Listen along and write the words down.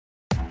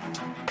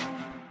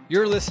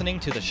You're listening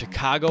to the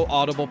Chicago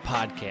Audible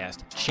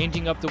podcast,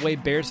 changing up the way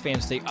Bears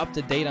fans stay up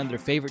to date on their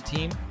favorite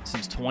team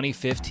since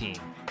 2015.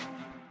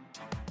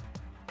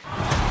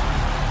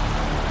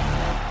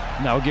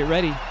 Now get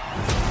ready,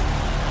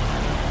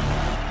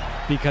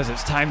 because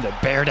it's time to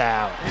bear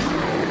down.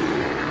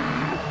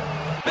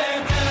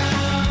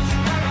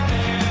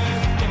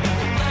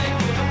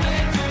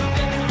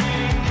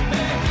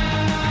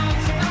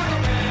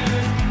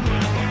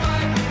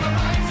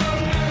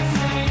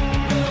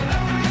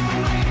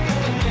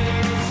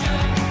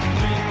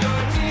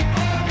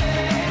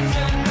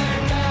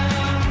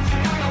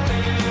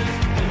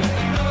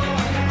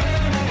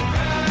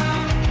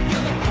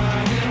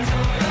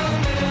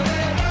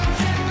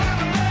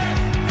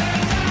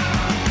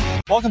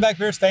 Welcome back,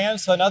 Bears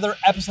fans, to another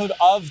episode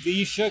of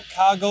the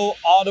Chicago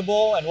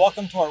Audible, and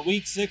welcome to our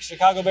Week 6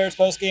 Chicago Bears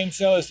Postgame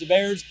Show as the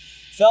Bears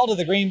fell to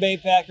the Green Bay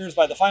Packers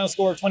by the final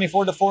score of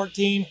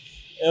 24-14.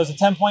 It was a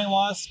 10-point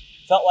loss.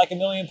 Felt like a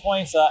million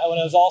points when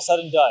it was all said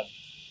and done.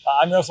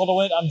 I'm Russell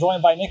DeWitt. I'm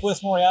joined by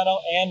Nicholas Moriano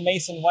and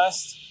Mason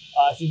West.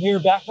 If you hear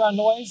background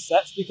noise,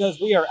 that's because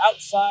we are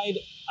outside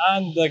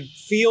on the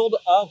field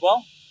of,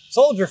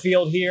 Soldier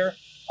Field here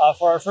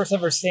for our first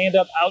ever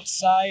stand-up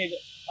outside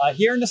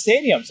here in the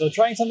stadium. So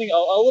trying something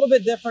a little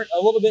bit different,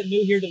 a little bit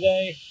new here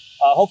today.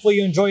 Hopefully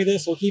you enjoy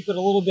this. We'll keep it a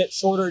little bit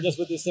shorter just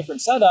with this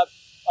different setup.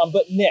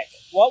 But Nick,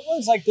 what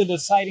was like the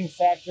deciding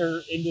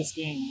factor in this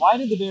game? Why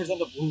did the Bears end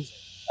up losing?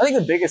 I think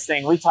the biggest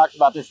thing, we talked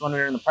about this when we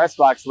were in the press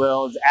box,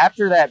 Will, is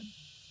after that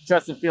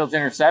Justin Fields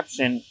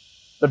interception,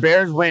 the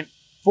Bears went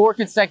 4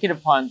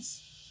 consecutive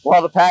punts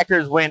while the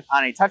Packers went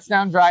on a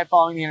touchdown drive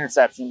following the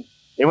interception.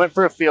 They went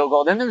for a field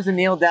goal. Then there was a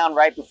kneel down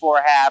right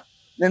before half.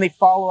 Then they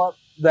follow up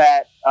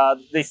that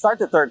they start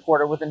the third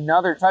quarter with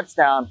another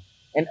touchdown.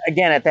 And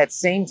again, at that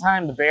same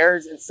time, the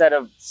Bears, instead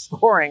of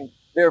scoring,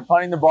 they were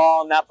punting the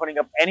ball, not putting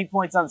up any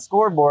points on the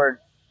scoreboard.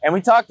 And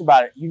we talked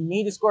about it. You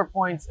need to score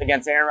points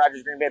against Aaron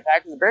Rodgers' Green Bay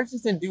Packers. The Bears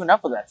just didn't do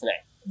enough of that today.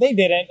 They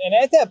didn't. And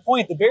at that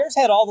point, the Bears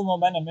had all the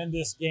momentum in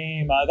this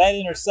game. That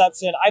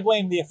interception, I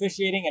blame the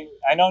officiating. And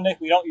I know, Nick,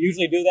 we don't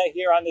usually do that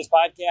here on this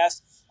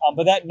podcast.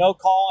 But that no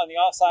call on the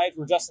offside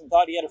where Justin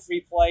thought he had a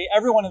free play.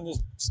 Everyone in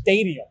this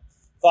stadium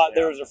thought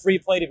there was a free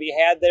play to be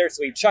had there,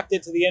 so he chucked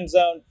it to the end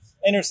zone,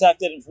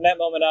 intercepted, and from that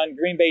moment on,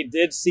 Green Bay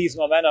did seize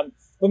momentum.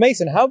 But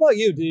Mason, how about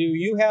you? Do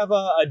you have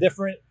a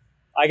different,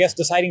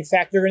 deciding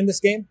factor in this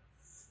game?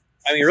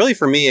 I mean, really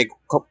for me, a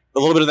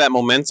little bit of that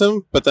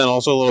momentum, but then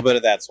also a little bit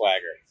of that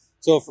swagger.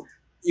 So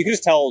you can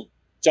just tell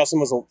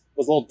Justin was a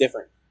little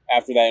different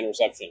after that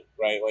interception,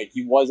 right? Like,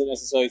 he wasn't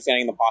necessarily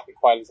standing in the pocket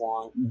quite as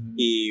long. Mm-hmm.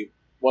 He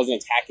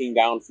wasn't attacking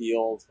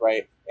downfield,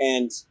 right?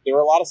 And there were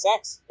a lot of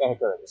sacks that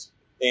occurred.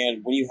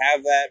 And when you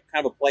have that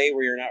kind of a play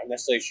where you're not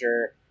necessarily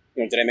sure,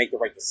 did I make the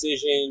right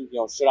decision?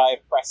 Should I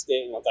have pressed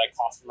it? Did I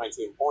cost him my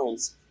 2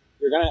 points?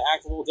 You're going to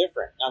act a little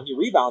different. Now, he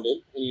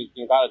rebounded and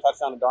he got a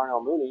touchdown to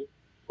Darnell Mooney,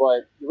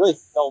 but you really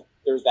felt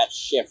there was that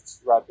shift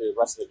throughout the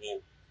rest of the game.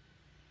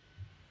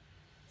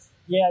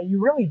 Yeah, you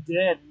really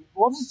did.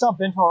 We'll just jump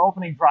into our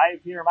opening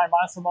drive here, my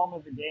monster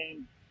moment of the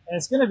game. And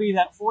it's going to be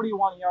that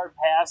 41-yard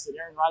pass that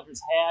Aaron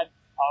Rodgers had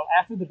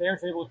after the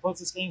Bears were able to close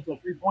this game to a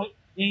 3-point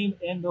game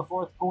in the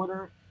fourth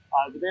quarter.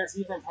 The Bears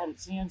defense had a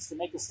chance to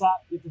make a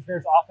stop, get the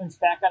Bears offense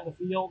back on the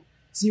field,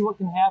 see what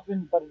can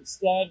happen, but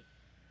instead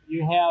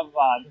you have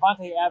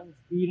Devontae Adams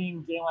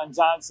beating Jalen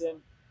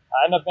Johnson,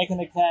 end up making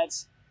the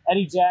catch.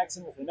 Eddie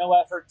Jackson with a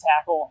no-effort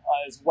tackle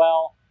as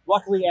well.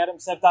 Luckily,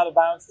 Adams stepped out of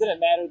bounds. Didn't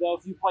matter, though. A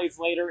few plays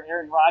later,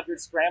 Aaron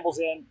Rodgers scrambles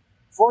in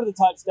for the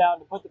touchdown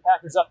to put the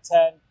Packers up 10,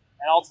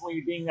 and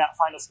ultimately being that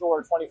final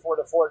score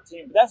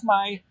 24-14. But that's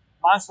my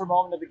monster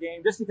moment of the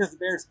game, just because the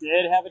Bears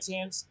did have a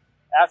chance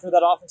after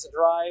that offensive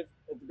drive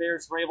that the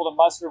Bears were able to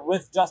muster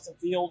with Justin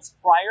Fields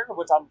prior,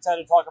 which I'm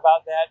excited to talk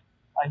about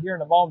that here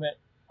in a moment.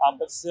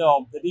 But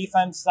still, the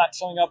defense not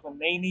showing up when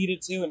they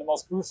needed to in the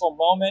most crucial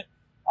moment,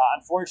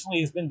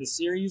 unfortunately, has been the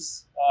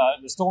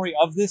story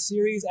of this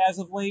series as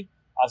of late.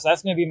 So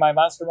that's going to be my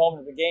monster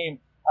moment of the game.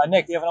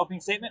 Nick, do you have an opening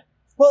statement?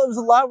 Well, it was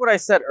a lot what I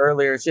said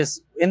earlier. It's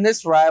just in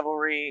this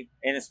rivalry,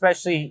 and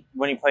especially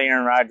when you play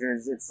Aaron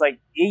Rodgers, it's like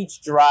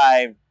each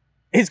drive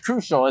is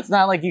crucial. It's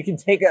not like you can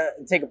take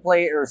a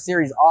play or a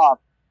series off.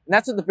 And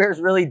that's what the Bears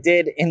really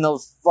did in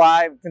those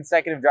 5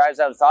 consecutive drives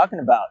I was talking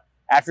about.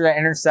 After that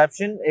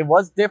interception, it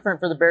was different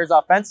for the Bears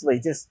offensively.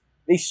 Just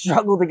they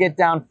struggled to get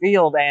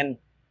downfield, and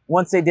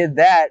once they did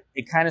that,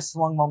 it kind of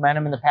swung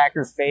momentum in the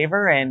Packers'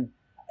 favor. And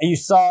you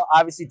saw,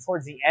 obviously,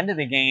 towards the end of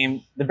the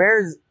game, the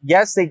Bears,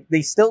 yes,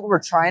 they still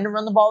were trying to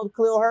run the ball with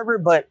Khalil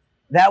Herbert, but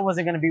that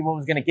wasn't going to be what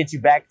was going to get you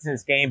back to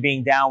this game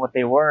being down what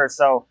they were.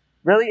 So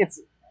really,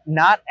 it's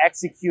not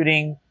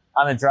executing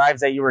on the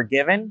drives that you were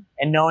given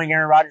and knowing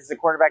Aaron Rodgers is the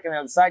quarterback on the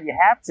other side, you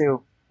have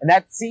to. And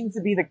that seems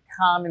to be the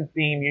common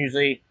theme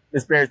usually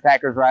this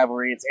Bears-Packers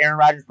rivalry. It's Aaron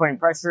Rodgers putting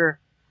pressure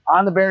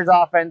on the Bears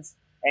offense.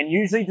 And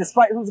usually,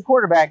 despite who's the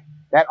quarterback,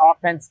 that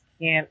offense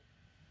can't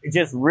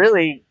just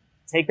really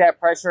take that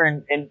pressure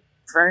and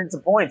turn it into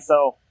points.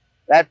 So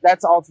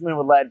that's ultimately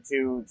what led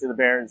to the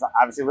Bears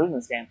obviously losing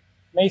this game.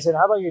 Mason,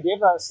 how about you? Do you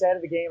have a stat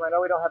of the game? I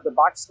know we don't have the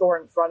box score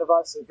in front of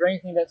us. Is there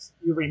anything that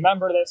you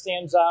remember that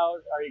stands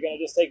out? Are you going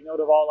to just take note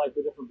of all like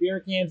the different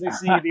beer cans we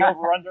see? The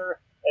over-under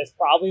is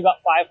probably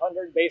about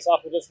 500 based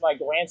off of just my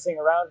glancing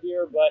around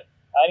here. But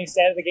any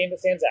stat of the game that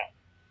stands out?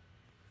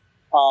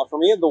 For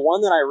me, the one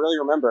that I really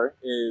remember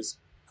is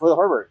Khalil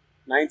Herbert.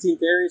 19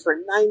 carries for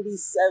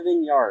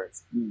 97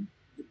 yards.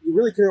 You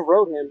really could have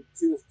rode him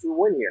to a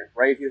win here,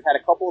 right? If you had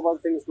a couple of other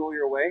things go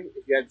your way,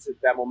 if you had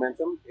that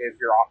momentum, if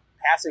your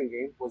passing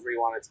game was where you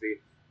wanted it to be.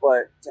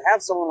 But to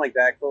have someone like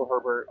that, Khalil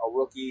Herbert, a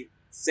rookie,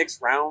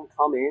 6th round,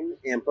 come in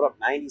and put up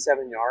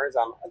 97 yards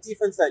on a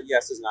defense that,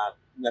 yes, is not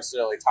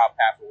necessarily top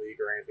half of the league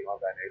or anything of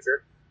that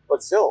nature,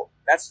 but still,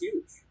 that's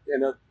huge.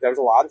 And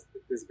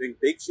there's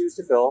big shoes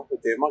to fill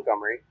with David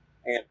Montgomery,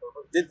 and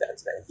Herbert did that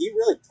today. He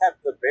really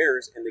kept the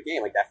Bears in the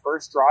game. Like that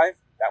first drive,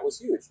 that was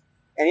huge.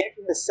 And he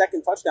actually had his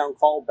second touchdown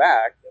called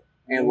back,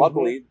 and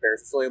luckily the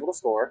Bears were still able to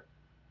score.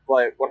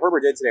 But what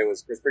Herbert did today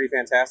was pretty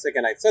fantastic,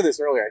 and I said this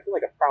earlier, I feel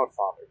like a proud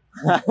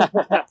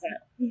father.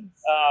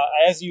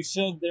 As you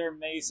should there,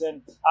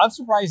 Mason. I'm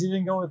surprised you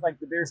didn't go with like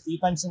the Bears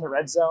defense in the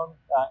red zone.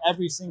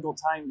 Every single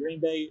time Green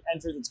Bay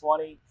entered the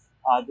 20,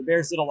 the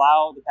Bears did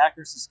allow the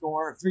Packers to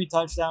score 3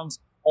 touchdowns,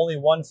 only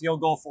 1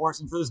 field goal for us.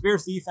 And for this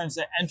Bears defense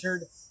that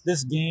entered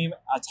this game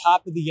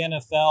atop of the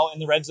NFL in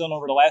the red zone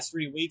over the last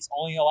 3 weeks,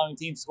 only allowing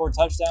teams to score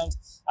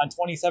touchdowns on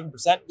 27%,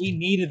 we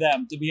needed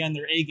them to be on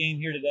their A game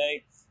here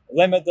today.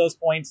 Limit those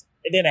points.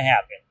 It didn't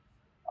happen.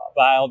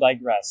 But I'll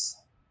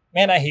digress.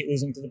 Man, I hate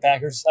losing to the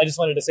Packers. I just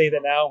wanted to say that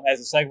now as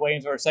a segue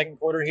into our second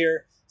quarter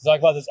here to talk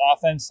about this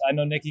offense. I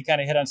know Nicky kind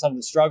of hit on some of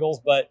the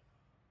struggles, but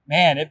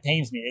man, it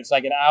pains me. It's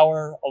like an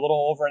hour, a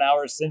little over an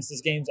hour since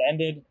this game's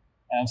ended,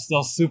 and I'm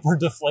still super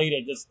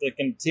deflated. Just the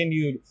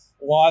continued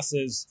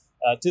losses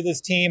to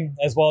this team,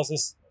 as well as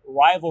this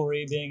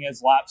rivalry being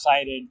as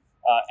lopsided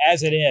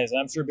as it is.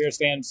 And I'm sure Bears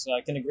fans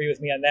can agree with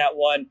me on that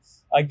one.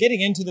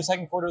 Getting into the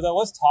second quarter, though,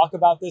 let's talk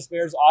about this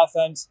Bears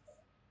offense.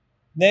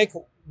 Nick,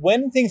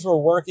 when things were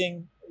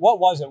working, what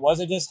was it? Was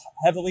it just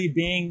heavily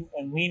being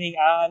and leaning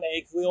on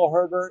a Khalil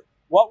Herbert?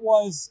 What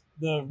was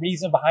the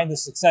reason behind the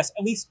success,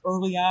 at least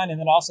early on, and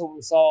then also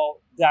we saw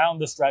down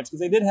the stretch?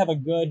 Because they did have a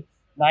good,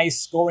 nice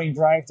scoring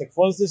drive to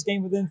close this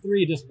game within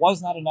 3. It just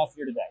was not enough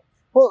here today.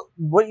 Well,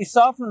 what you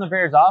saw from the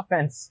Bears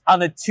offense on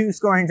the 2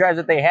 scoring drives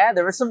that they had,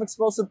 there were some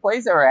explosive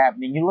plays that were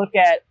happening. You look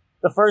at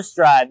the first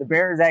drive, the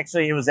Bears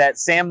actually, it was that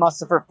Sam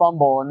Mustipher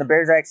fumble, and the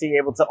Bears actually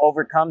able to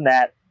overcome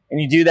that.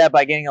 And you do that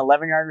by getting an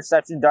 11-yard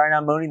reception,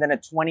 Darnell Mooney, then a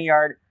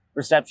 20-yard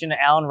reception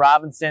to Allen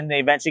Robinson. They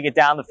eventually get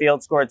down the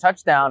field, score a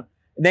touchdown.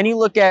 And then you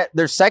look at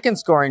their second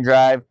scoring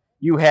drive,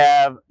 you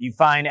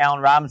find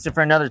Allen Robinson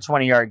for another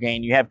 20-yard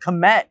gain. You have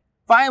Kmet,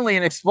 finally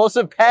an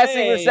explosive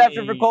passing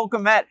reception for Cole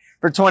Kmet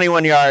for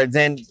 21 yards.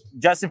 And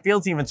Justin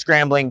Fields even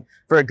scrambling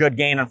for a good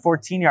gain on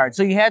 14 yards.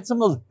 So you had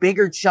some of those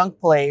bigger chunk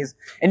plays,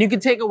 and you can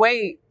take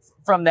away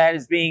from that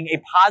as being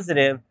a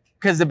positive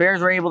because the Bears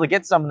were able to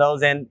get some of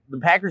those, and the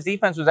Packers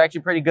defense was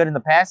actually pretty good in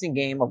the passing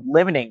game of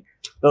limiting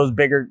those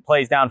bigger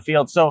plays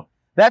downfield. So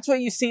that's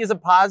what you see as a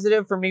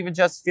positive from even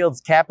Justin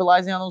Fields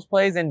capitalizing on those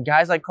plays, and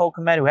guys like Cole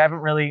Kmet who haven't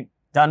really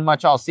done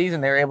much all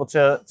season, they were able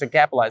to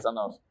capitalize on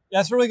those.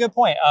 That's a really good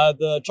point.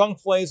 The chunk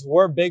plays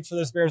were big for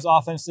this Bears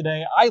offense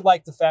today. I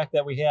like the fact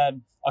that we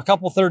had a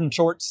couple 3rd and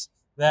shorts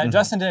that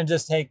Justin didn't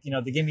just take,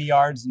 the gimme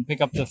yards and pick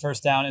up the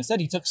first down.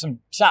 Instead, he took some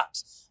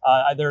shots.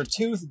 There are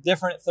 2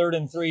 different 3rd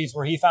and 3s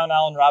where he found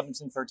Allen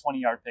Robinson for a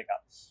 20-yard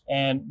pickup.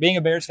 And being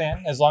a Bears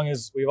fan, as long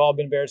as we've all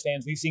been Bears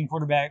fans, we've seen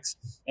quarterbacks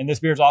and this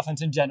Bears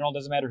offense in general,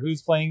 doesn't matter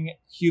who's playing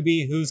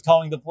QB, who's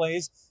calling the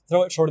plays,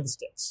 throw it short of the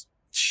sticks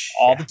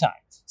all the time.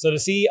 So to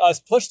see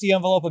us push the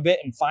envelope a bit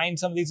and find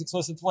some of these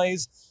explosive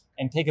plays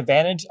and take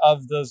advantage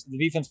of the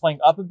defense playing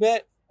up a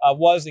bit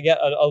was, again,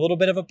 a little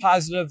bit of a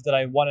positive that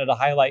I wanted to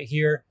highlight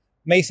here.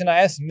 Mason, I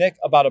asked Nick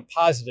about a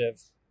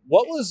positive.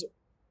 What was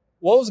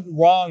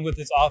wrong with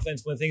this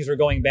offense when things were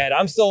going bad?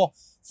 I'm still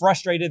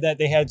frustrated that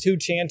they had 2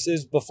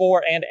 chances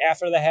before and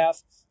after the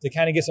half to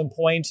kind of get some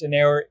points, and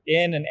they were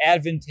in an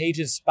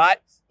advantageous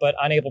spot, but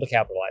unable to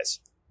capitalize.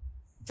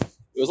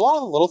 It was a lot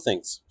of little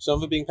things, some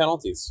of it being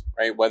penalties,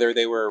 right? Whether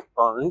they were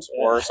earned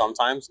or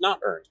sometimes not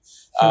earned.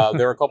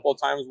 There were a couple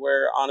of times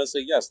where,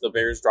 honestly, yes, the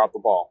Bears dropped the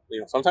ball.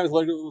 Sometimes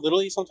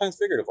literally, sometimes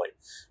figuratively.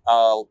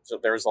 So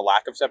there was a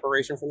lack of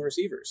separation from the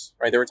receivers,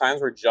 right? There were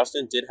times where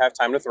Justin did have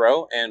time to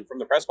throw, and from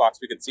the press box,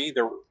 we could see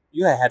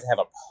you had to have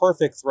a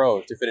perfect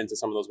throw to fit into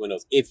some of those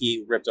windows if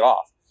he ripped it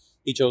off.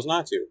 He chose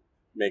not to.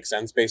 Makes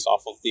sense based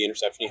off of the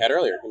interception he had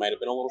earlier. He might have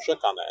been a little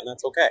shook on that, and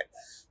that's okay.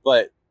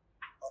 But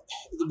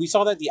we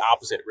saw that the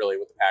opposite, really,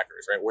 with the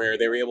Packers, right? Where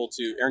they were able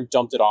to, Aaron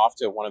dumped it off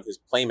to one of his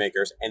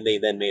playmakers, and they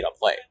then made a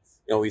play.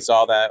 We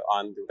saw that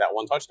on that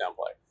one touchdown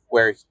play,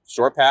 where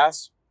short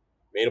pass,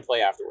 made a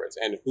play afterwards.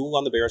 And who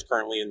on the Bears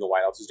currently in the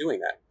wideouts is doing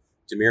that?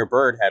 Damiere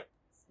Byrd had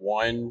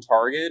 1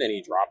 target, and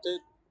he dropped it.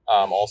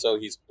 Also,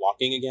 he's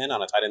blocking again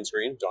on a tight end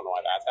screen. Don't know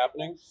why that's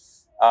happening.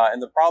 And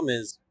the problem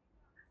is,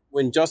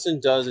 when Justin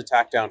does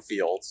attack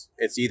downfield,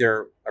 it's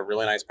either a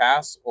really nice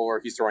pass or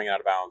he's throwing it out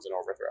of bounds and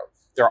overthrow.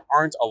 there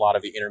aren't a lot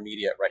of the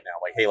intermediate right now.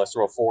 Like, hey, let's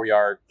throw a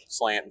 4-yard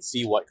slant and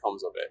see what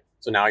comes of it.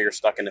 So now you're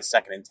stuck in a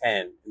 2nd and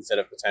 10 instead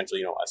of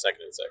potentially, a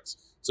 2nd and 6.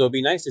 So it'd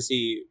be nice to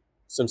see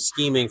some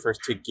scheming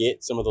to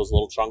get some of those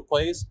little chunk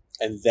plays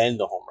and then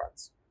the home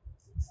runs.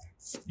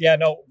 Yeah,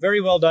 no,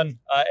 very well done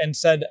and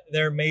said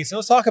there, Mason.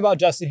 Let's talk about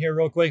Justin here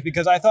real quick,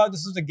 because I thought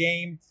this was a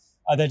game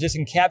that just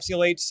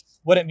encapsulates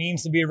what it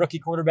means to be a rookie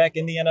quarterback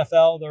in the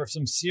NFL. There were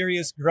some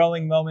serious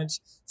growing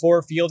moments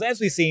for Fields, as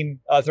we've seen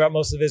throughout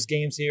most of his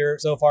games here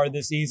so far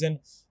this season,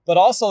 but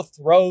also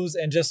throws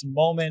and just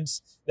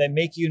moments that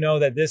make you know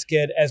that this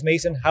kid, as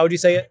Mason, how would you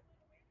say it?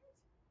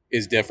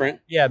 Is different?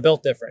 Yeah,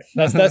 built different.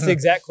 That's the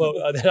exact quote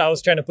that I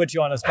was trying to put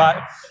you on a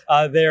spot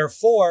there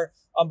for.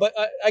 But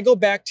I go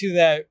back to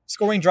that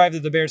scoring drive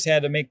that the Bears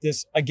had to make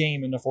this a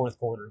game in the fourth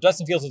quarter.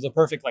 Justin Fields was a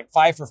perfect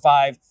 5 for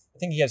 5. I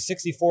think he had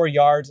 64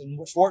 yards, and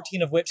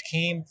 14 of which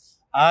came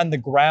on the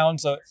ground.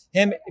 So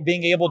him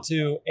being able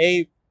to,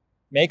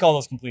 make all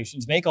those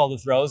completions, make all the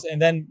throws,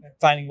 and then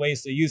finding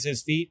ways to use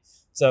his feet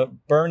to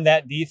burn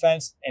that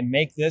defense and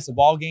make this a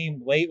ball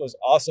game late was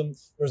awesome.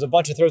 There was a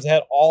bunch of throws that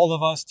had all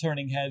of us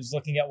turning heads,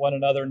 looking at one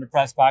another in the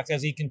press box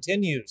as he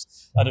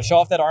continues to show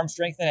off that arm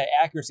strength and that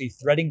accuracy,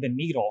 threading the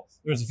needle.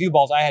 There was a few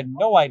balls I had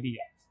no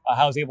idea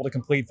how I was able to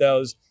complete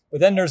those. But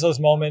then there's those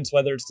moments,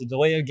 whether it's to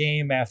delay a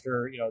game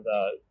after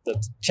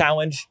the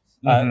challenge.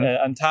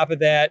 On top of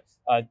that,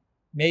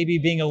 maybe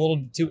being a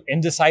little too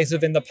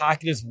indecisive in the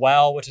pocket as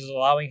well, which is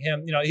allowing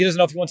him, he doesn't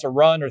know if he wants to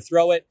run or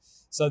throw it.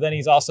 So then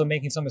he's also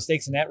making some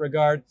mistakes in that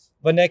regard.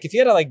 But Nick, if you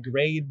had to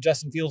grade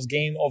Justin Fields'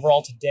 game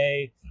overall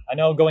today, I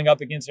know going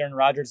up against Aaron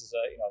Rodgers is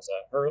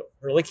a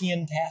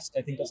Herlichian task.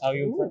 I think that's how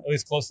you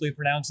always closely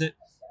pronounce it.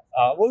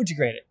 What would you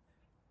grade it?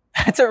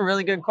 That's a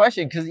really good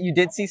question, because you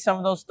did see some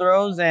of those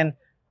throws, and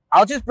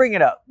I'll just bring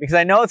it up because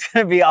I know it's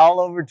going to be all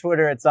over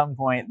Twitter at some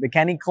point. The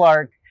Kenny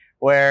Clark,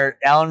 where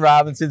Allen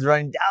Robinson's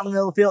running down the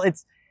middle of the field.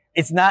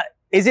 It's not.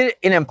 Is it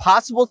an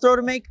impossible throw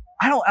to make?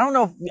 I don't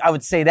know if I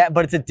would say that,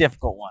 but it's a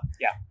difficult one.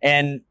 Yeah.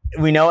 And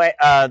we know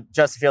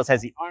Justin Fields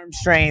has the arm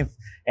strength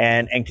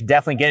and can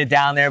definitely get it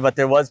down there, but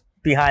there was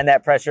behind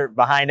that pressure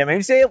behind him. And he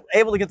was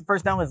able to get the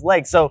first down with his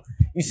legs. So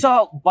you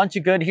saw a bunch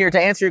of good here. To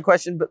answer your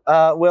question,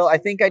 Will, I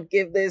think I'd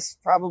give this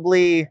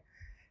probably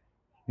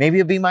maybe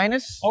a B-.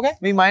 Okay.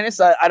 B-.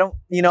 I don't,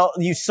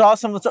 you saw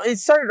some of the, it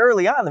started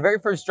early on, the very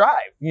first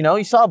drive.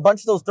 You saw a bunch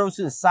of those throws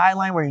to the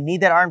sideline where you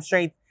need that arm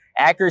strength,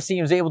 accuracy,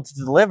 he was able to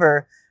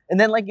deliver. And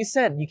then, like you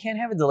said, you can't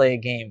have a delay a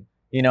game,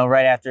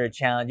 right after a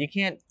challenge.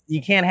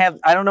 You can't have,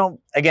 I don't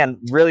know, again,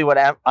 really what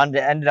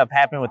ended up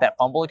happening with that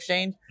fumble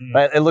exchange,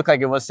 but it looked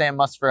like it was Sam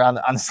Musfer on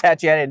the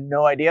stat sheet. I had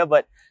no idea,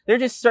 but there are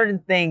just certain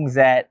things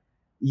that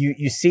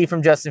you see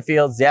from Justin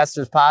Fields. Yes,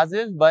 there's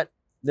positives, but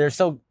there's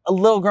still a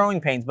little growing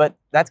pains, but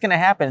that's going to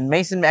happen.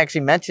 Mason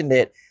actually mentioned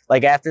it,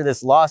 after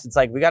this loss, it's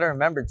we got to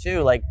remember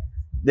too,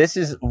 this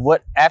is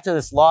what, after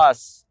this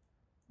loss,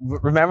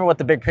 remember what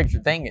the big picture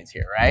thing is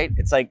here, right?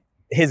 It's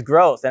his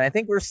growth. And I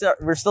think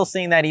we're still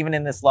seeing that even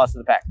in this loss to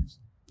the Packers.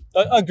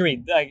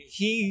 Agreed.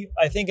 He,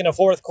 I think in the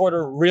fourth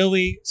quarter,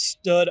 really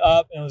stood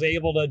up and was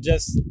able to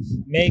just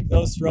make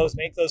those throws,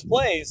 make those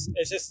plays.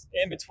 It's just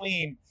in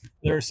between.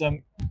 There's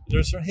some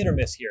hit or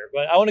miss here.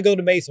 But I want to go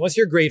to Mason. What's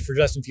your grade for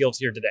Justin Fields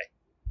here today?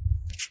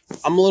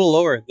 I'm a little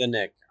lower than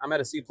Nick. I'm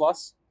at a C+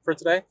 for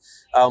today.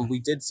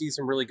 We did see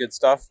some really good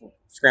stuff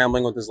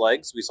scrambling with his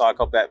legs. We saw a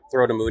couple that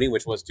throw to Mooney,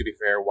 which was, to be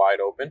fair, wide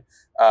open.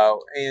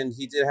 And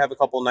he did have a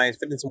couple nice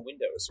fit in some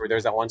windows where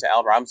there's that one to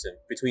Allen Robinson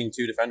between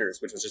two defenders,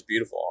 which was just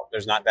beautiful.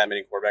 There's not that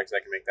many quarterbacks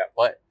that can make that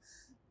play.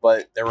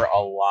 But there were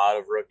a lot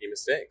of rookie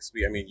mistakes.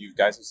 You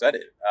guys have said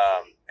it.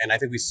 And I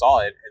think we saw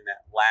it in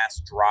that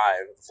last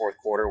drive of the fourth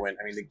quarter when,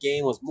 the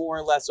game was more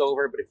or less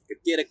over, but if you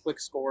could get a quick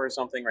score or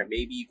something, right,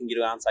 maybe you can get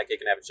an onside kick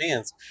and have a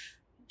chance.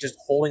 Just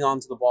holding on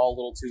to the ball a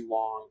little too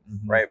long,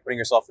 right, putting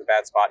yourself in a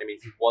bad spot. He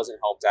wasn't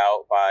helped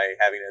out by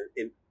having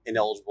an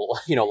ineligible,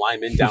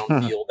 lineman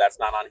downfield. That's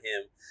not on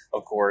him,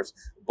 of course.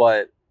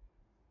 But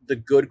the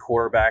good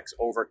quarterbacks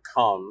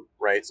overcome,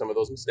 right, some of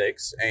those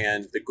mistakes,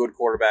 and the good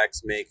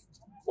quarterbacks make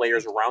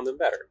players around them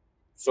better.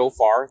 So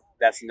far,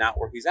 that's not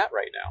where he's at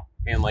right now.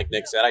 And like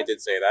Nick said, I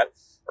did say that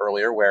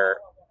earlier, where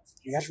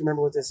you have to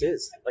remember what this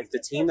is.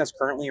 The team that's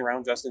currently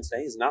around Justin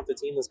today is not the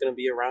team that's going to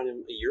be around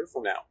him a year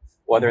from now,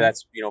 whether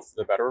that's, for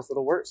the better or for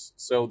the worse.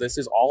 So this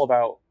is all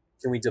about,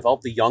 can we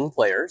develop the young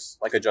players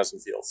like a Justin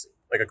Fields,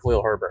 like a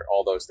Khalil Herbert,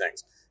 all those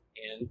things.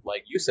 And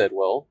like you said,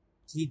 Will,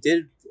 he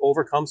did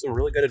overcome some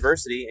really good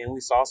adversity, and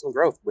we saw some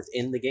growth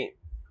within the game.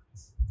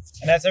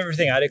 And that's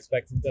everything I'd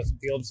expect from Justin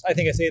Fields. I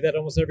think I say that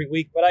almost every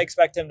week, but I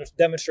expect him to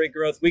demonstrate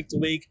growth week to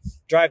week,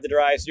 drive to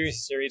drive, series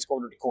to series,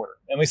 quarter to quarter.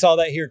 And we saw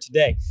that here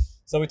today.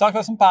 So we talked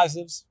about some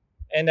positives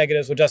and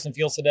negatives with Justin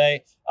Fields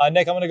today.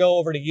 Nick, I'm going to go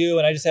over to you,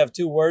 and I just have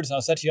 2 words, and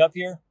I'll set you up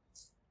here.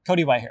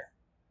 Cody Whitehair.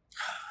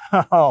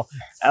 Oh,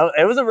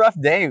 it was a rough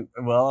day.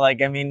 Well,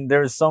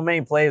 there was so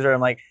many plays where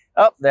I'm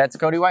oh, that's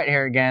Cody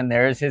Whitehair again.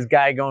 There's his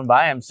guy going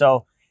by him.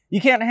 So,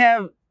 you can't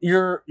have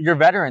your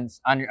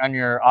veterans on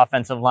your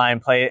offensive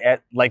line play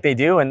at like they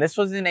do. And this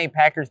was in a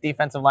Packers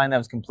defensive line that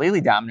was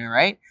completely dominant,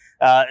 right?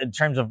 In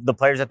terms of the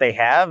players that they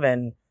have.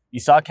 And you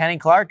saw Kenny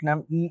Clark,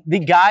 the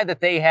guy that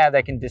they have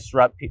that can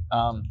disrupt,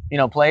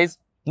 plays,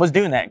 was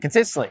doing that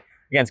consistently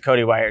against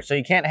Cody Whitehair. So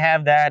you can't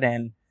have that.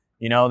 And,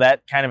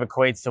 that kind of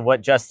equates to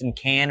what Justin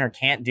can or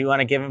can't do on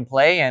a given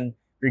play. And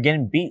you're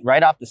getting beat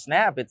right off the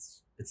snap.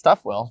 It's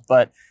tough, Will.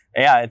 But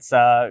yeah, it's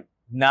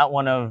not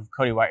one of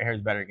Cody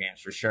Whitehair's better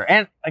games for sure.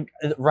 And a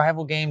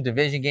rival game,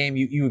 division game,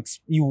 you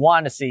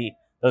want to see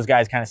those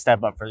guys kind of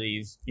step up for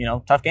these,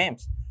 tough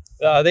games.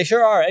 They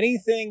sure are.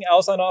 Anything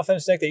else on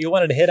offense, Nick, that you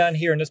wanted to hit on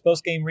here in this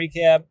post-game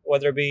recap,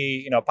 whether it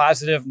be,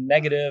 positive,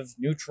 negative,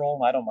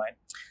 neutral? I don't mind.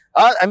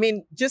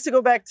 Just to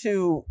go back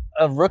to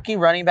a rookie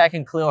running back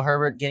in Khalil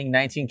Herbert getting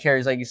 19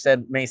 carries, like you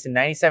said, Mason,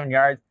 97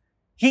 yards.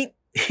 He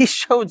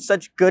showed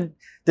such good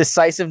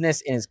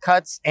decisiveness in his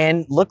cuts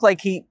and looked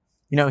like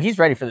he's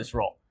ready for this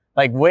role.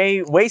 Like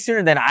way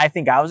sooner than I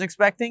think I was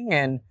expecting.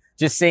 And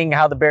just seeing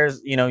how the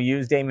Bears,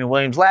 used Damian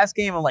Williams last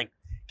game, I'm like,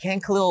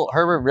 can Khalil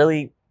Herbert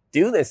really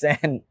do this?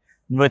 And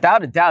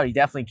without a doubt, he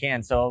definitely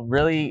can. So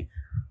really,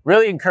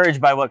 really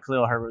encouraged by what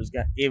Khalil Herbert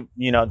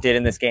did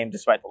in this game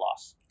despite the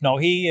loss. No,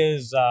 he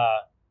is.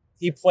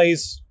 He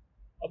plays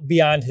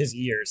beyond his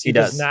years. He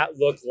does not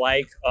look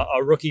like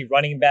a rookie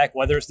running back.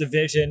 Whether it's the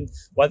vision,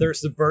 whether it's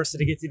the burst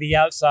to get to the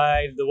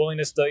outside, the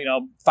willingness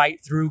to fight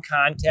through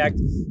contact.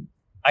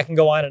 I can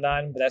go on,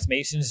 but that's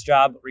Mason's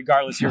job.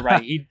 Regardless, you're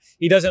right.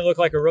 He doesn't look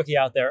like a rookie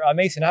out there.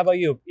 Mason, how about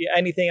you?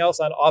 Anything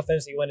else on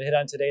offense that you want to hit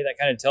on today that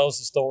kind of tells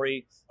the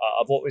story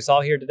of what we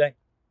saw here today?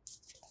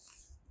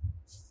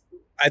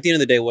 At the end of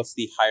the day, what's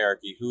the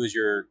hierarchy? Who is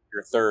your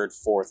third,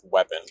 fourth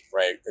weapon,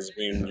 right? Because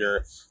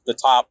you're the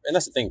top, and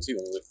that's the thing too.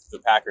 With the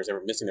Packers, they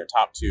were missing their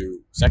top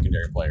two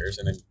secondary players,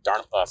 and then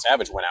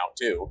Savage went out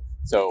too.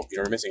 So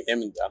we're missing him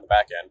on the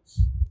back end,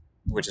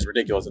 which is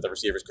ridiculous that the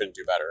receivers couldn't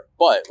do better.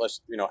 But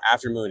let's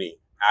after Mooney,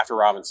 after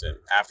Robinson,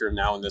 after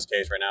now in this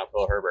case right now,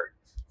 Khalil Herbert,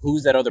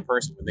 who's that other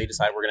person when they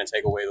decide we're going to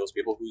take away those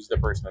people? Who's the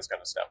person that's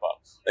going to step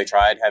up? They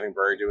tried having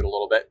Burry do it a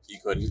little bit. He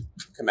couldn't.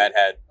 Komet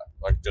had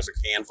just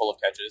a handful of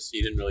catches.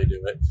 He didn't really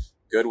do it.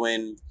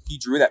 Goodwin, he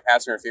drew that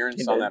pass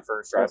interference on that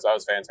first drive, so that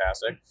was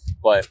fantastic.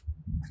 But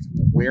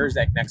where's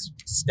that next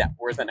step?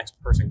 Where's that next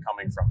person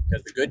coming from?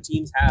 Because the good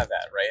teams have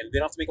that, right? And they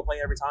don't have to make a play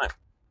every time.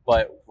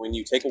 But when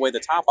you take away the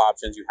top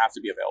options, you have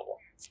to be available.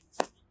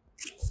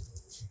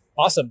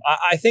 Awesome.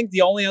 I think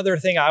the only other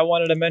thing I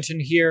wanted to mention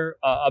here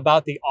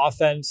about the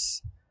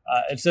offense,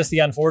 it's just the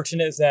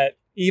unfortunate is that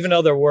even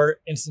though there were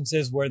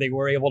instances where they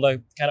were able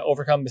to kind of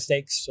overcome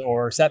mistakes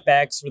or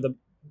setbacks for the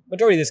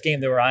majority of this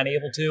game, they were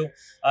unable to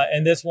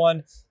in this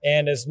one.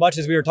 And as much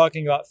as we were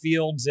talking about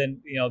Fields and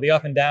the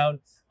up and down,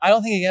 I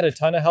don't think he had a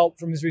ton of help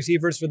from his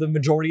receivers for the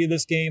majority of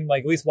this game.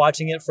 Like at least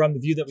watching it from the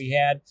view that we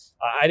had,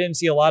 I didn't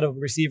see a lot of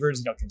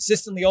receivers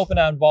consistently open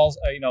on balls.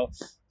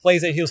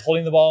 Plays that he was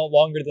holding the ball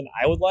longer than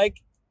I would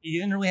like. He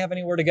didn't really have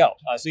anywhere to go.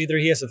 So either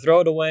he has to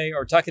throw it away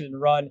or tuck it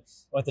and run.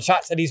 With the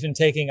shots that he's been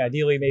taking,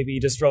 ideally maybe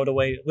just throw it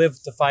away,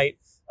 live to fight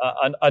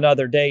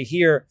another day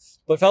here.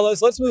 But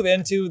fellas, let's move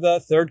into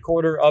the third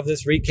quarter of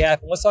this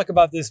recap. And let's talk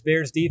about this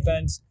Bears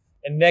defense.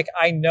 And Nick,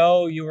 I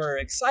know you were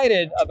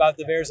excited about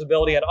the Bears'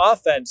 ability on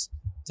offense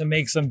to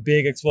make some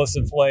big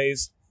explosive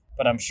plays,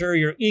 but I'm sure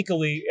you're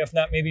equally, if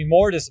not maybe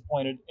more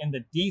disappointed in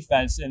the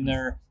defense and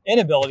their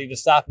inability to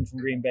stop him from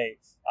Green Bay.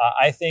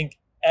 I think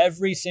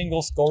every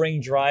single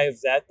scoring drive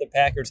that the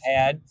Packers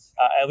had,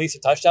 at least a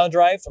touchdown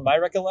drive from my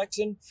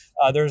recollection,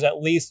 there's at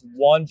least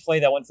one play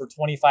that went for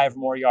 25 or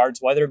more yards,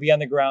 whether it be on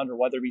the ground or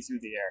whether it be through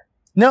the air.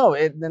 No,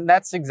 and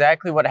that's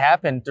exactly what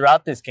happened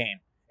throughout this game.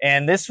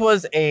 And this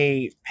was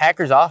a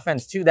Packers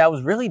offense, too, that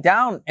was really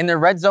down in their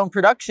red zone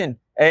production,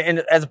 and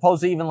as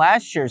opposed to even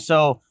last year.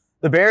 So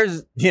the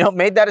Bears,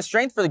 made that a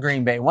strength for the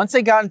Green Bay. Once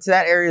they got into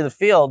that area of the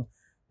field,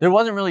 there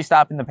wasn't really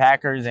stopping the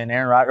Packers and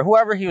Aaron Rodgers,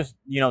 whoever he was,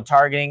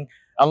 targeting.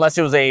 Unless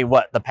it was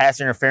the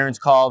pass interference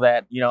call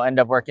that, ended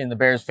up working in the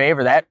Bears'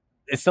 favor. That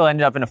it still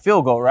ended up in a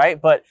field goal,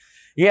 right? But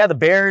yeah, the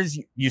Bears,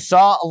 you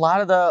saw a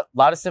lot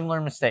of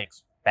similar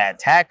mistakes. Bad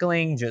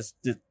tackling, just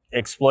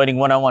exploiting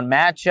one-on-one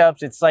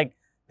matchups. It's like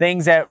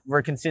things that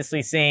we're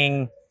consistently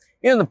seeing,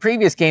 in the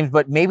previous games,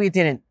 but maybe it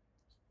didn't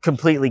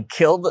completely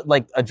kill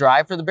a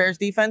drive for the Bears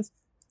defense.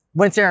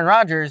 When it's Aaron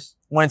Rodgers,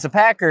 when it's the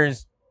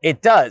Packers,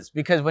 it does.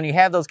 Because when you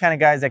have those kind of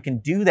guys that can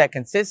do that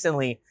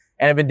consistently,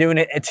 and have been doing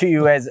it to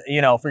you as,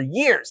 for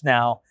years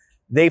now,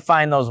 they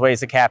find those ways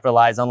to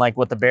capitalize, unlike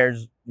what the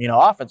Bears,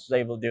 offense was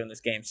able to do in this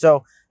game.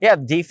 So, yeah,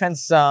 the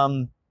defense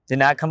did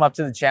not come up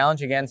to the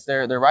challenge against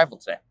their rival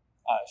today.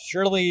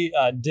 Surely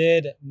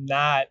did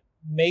not.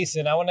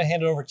 Mason, I want to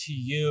hand it over to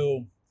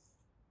you.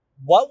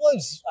 What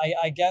was,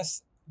 I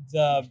guess,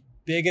 the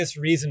biggest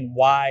reason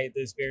why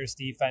this Bears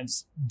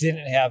defense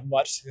didn't have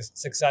much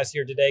success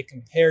here today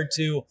compared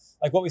to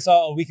what we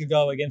saw a week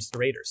ago against the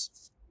Raiders?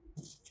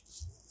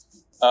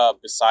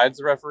 Besides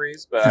the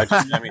referees, but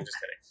just kidding.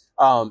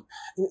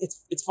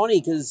 It's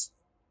funny because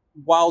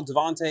while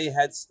Devontae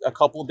had a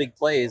couple of big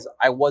plays,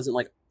 I wasn't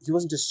he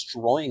wasn't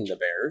destroying the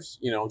Bears.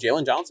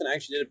 Jalen Johnson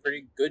actually did a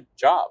pretty good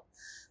job.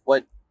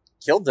 What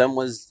killed them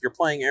was you're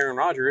playing Aaron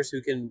Rodgers,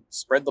 who can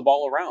spread the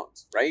ball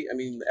around, right? I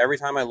mean, every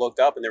time I looked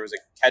up and there was a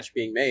catch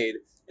being made,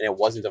 and it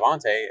wasn't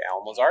Devontae,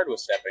 Allen Lazard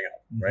was stepping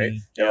up, right?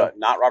 Yep.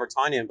 Not Robert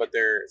Tonyan, but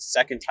their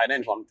second tight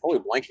end, who I'm totally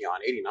blanking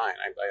on, 89. I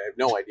have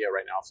no idea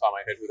right now off the top of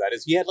my head who that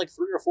is. He had like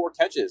 3 or 4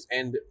 catches.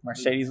 And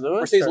Mercedes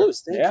Lewis,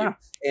 thank you.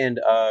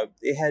 And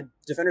they had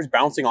defenders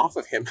bouncing off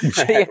of him.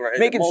 Right?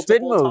 Making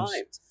spin moves.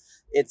 Times.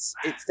 It's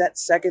that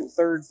second,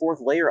 third, fourth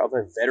layer of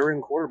a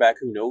veteran quarterback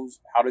who knows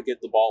how to get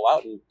the ball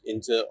out and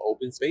into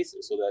open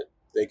spaces so that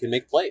they can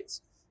make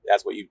plays.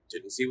 That's what you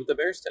didn't see with the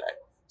Bears today.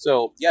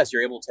 So, yes,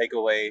 you're able to take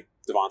away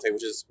Devontae,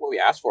 which is what we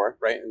asked for,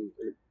 right,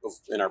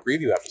 in our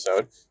preview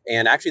episode.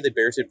 And actually, the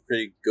Bears did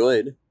pretty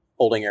good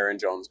holding Aaron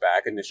Jones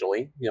back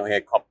initially. He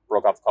had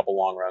broke off a couple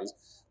long runs.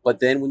 But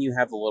then when you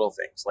have the little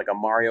things, like a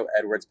Mario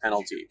Edwards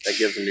penalty that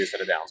gives a new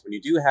set of downs, when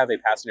you do have a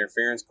pass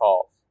interference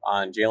call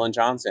on Jalen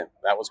Johnson,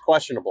 that was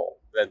questionable,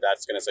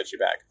 that's going to set you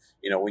back.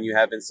 When you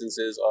have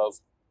instances of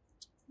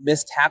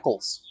missed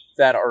tackles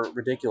that are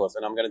ridiculous,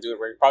 and I'm going to do it,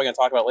 we're probably going to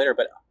talk about it later,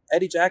 but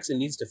Eddie Jackson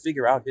needs to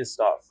figure out his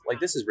stuff. Like,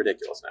 this is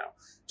ridiculous now.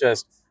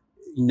 Just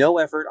no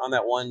effort on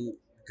that one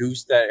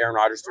goose that Aaron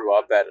Rodgers threw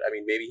up that,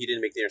 maybe he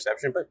didn't make the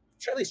interception, but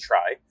should at least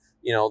try.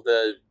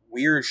 The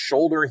weird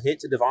shoulder hit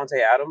to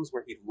Devontae Adams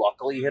where he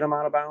luckily hit him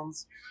out of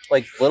bounds.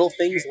 Like, little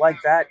things like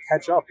that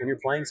catch up when you're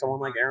playing someone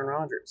like Aaron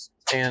Rodgers.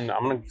 And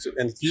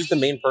he's the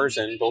main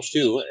person, those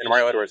two, and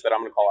Mario Edwards, that I'm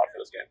going to call out for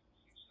this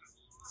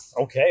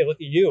game. Okay, look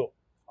at you.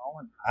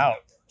 Calling out.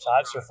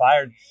 Shots are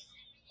fired.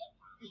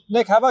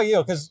 Nick, how about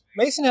you? Because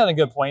Mason had a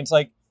good point.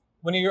 Like,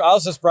 I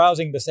was just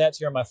browsing the stats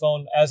here on my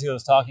phone as he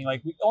was talking.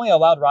 Like, we only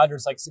allowed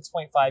Rodgers like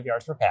 6.5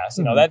 yards per pass.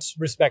 That's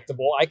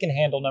respectable. I can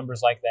handle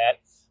numbers like that.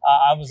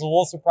 I was a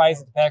little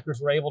surprised that the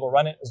Packers were able to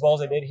run it as well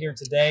as they did here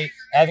today.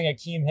 Having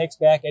Akeem Hicks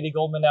back, Eddie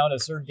Goldman now in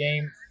his third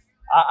game.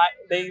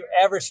 They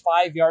averaged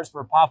 5 yards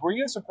per pop. Were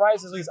you as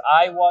surprised as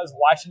I was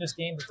watching this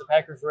game that the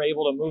Packers were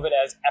able to move it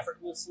as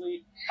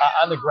effortlessly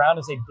on the ground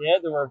as they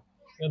did? There were,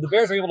 the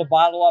Bears were able to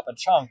bottle up a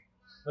chunk,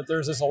 but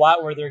there's just a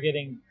lot where they're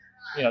getting,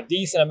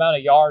 decent amount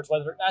of yards,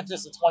 whether not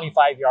just the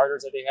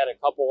 25-yarders that they had a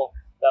couple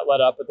that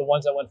led up, but the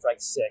ones that went for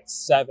like 6,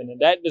 7. And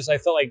that just, I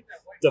felt like,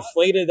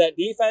 deflated that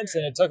defense,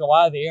 and it took a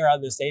lot of the air out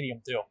of the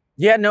stadium too.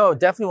 Yeah, no, it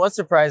definitely was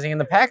surprising.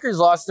 And the Packers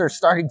lost their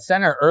starting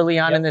center early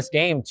on in this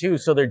game too.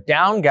 So they're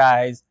down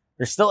guys.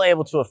 They're still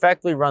able to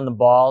effectively run the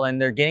ball,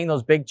 and they're getting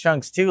those big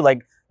chunks too.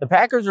 Like, the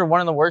Packers are one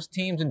of the worst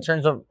teams in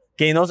terms of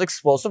getting those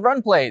explosive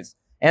run plays.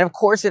 And of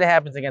course it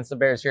happens against the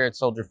Bears here at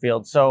Soldier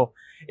Field. So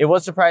it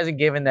was surprising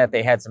given that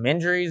they had some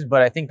injuries,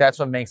 but I think that's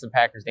what makes the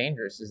Packers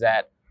dangerous, is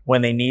that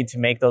when they need to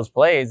make those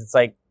plays, it's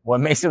like what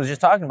Mason was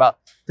just talking about.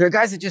 There are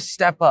guys that just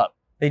step up.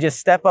 They just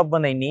step up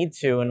when they need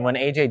to. And when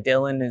A.J.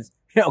 Dillon is,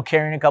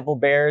 carrying a couple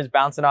Bears,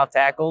 bouncing off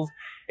tackles,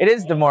 it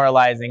is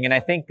demoralizing. And I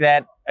think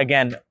that,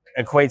 again,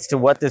 equates to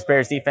what this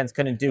Bears defense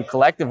couldn't do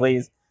collectively.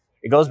 Is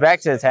it goes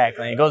back to the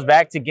tackling. It goes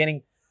back to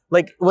getting,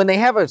 like, when they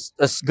have a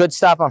good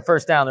stop on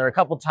first down, there are a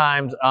couple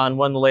times on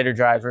one of the later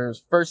drives where it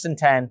was 1st and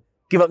 10,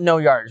 give up no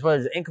yards, whether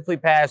it's an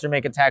incomplete pass or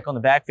make a tackle in the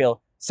backfield.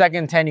 2nd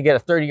and 10, you get a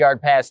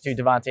 30-yard pass to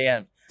Devontae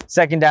Adams.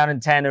 2nd down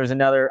and 10, there was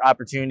another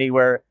opportunity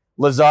where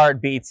Lazard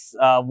beats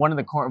one of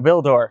the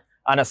Vildor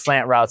on a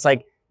slant route. It's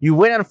like you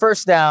win on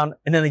first down,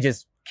 and then they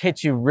just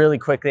hit you really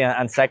quickly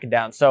on 2nd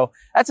down. So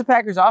that's a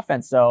Packers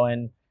offense, though.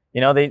 And,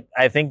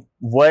 I think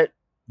what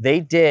they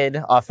did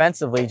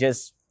offensively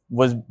just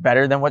was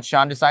better than what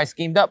Sean Desai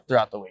schemed up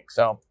throughout the week.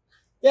 So,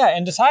 yeah,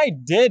 and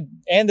Desai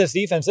and this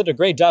defense did a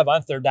great job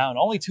on 3rd down,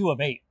 only 2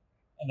 of 8.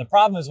 And the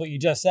problem is what you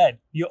just said.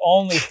 You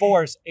only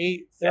force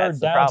 8 third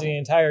downs in the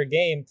entire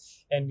game.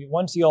 And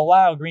once you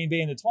allow Green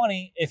Bay in the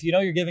 20, if you know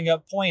you're giving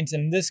up points,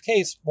 in this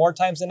case, more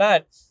times than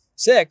not,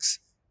 6,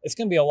 it's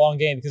going to be a long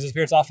game because the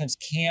Bears offense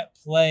can't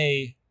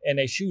play in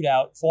a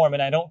shootout form.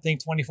 And I don't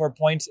think 24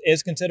 points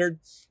is considered,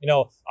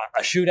 a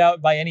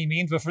shootout by any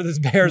means. But for this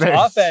Bears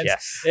offense,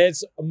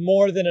 It's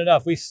more than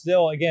enough. We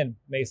still, again,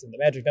 Mason, the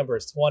magic number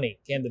is 20.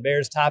 Can the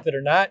Bears top it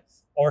or not,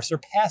 or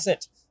surpass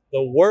it?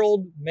 The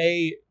world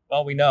may...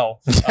 Well, we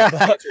know.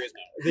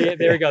 There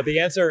we go. The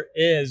answer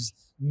is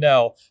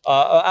no.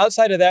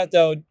 Outside of that,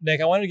 though, Nick,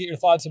 I wanted to get your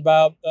thoughts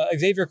about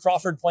Xavier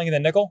Crawford playing in the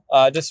nickel,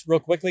 just real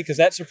quickly, because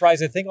that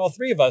surprised, I think, all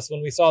 3 of us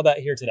when we saw that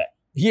here today.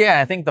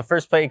 Yeah, I think the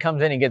first play he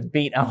comes in, he gets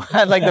beat.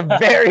 Like the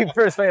very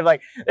first play,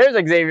 like, there's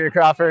Xavier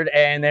Crawford,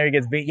 and there he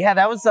gets beat. Yeah,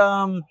 that was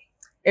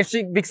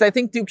interesting because I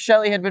think Duke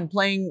Shelley had been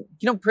playing,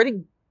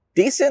 pretty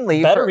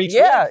decently. Better each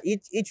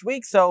week. Each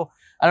week. So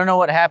I don't know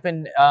what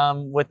happened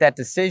with that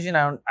decision.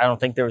 I don't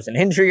think there was an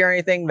injury or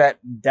anything. That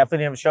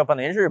definitely didn't show up on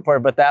the injury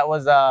report. But that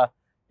was,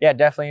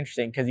 definitely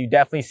interesting because you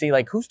definitely see,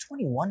 like, who's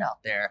 21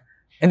 out there?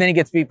 And then he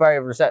gets beat by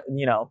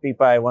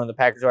one of the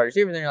Packers wide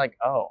receivers. And then you're like,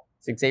 oh,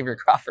 it's Xavier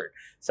Crawford.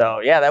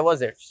 So, yeah, that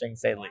was interesting to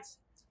say the least.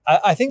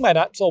 I think my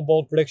not so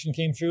bold prediction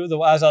came true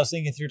as I was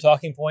thinking through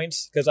talking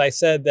points, because I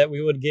said that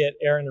we would get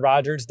Aaron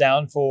Rodgers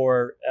down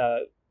for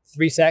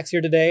 3 sacks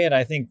here today. And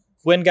I think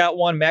Quinn got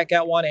 1, Matt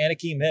got 1, and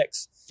Akeem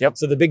Hicks. Yep.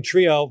 So the big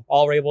trio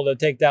all were able to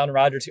take down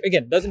Rodgers.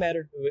 Again, doesn't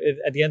matter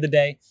at the end of the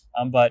day,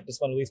 but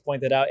just want to at least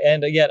point that out.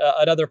 And yet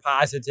another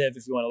positive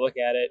if you want to look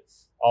at it.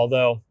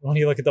 Although when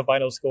you look at the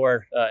final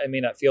score, it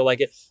may not feel like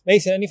it.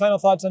 Mason, any final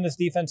thoughts on this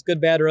defense, good,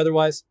 bad, or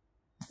otherwise?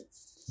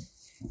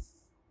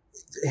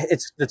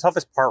 It's the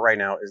toughest part right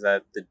now is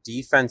that the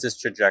defense's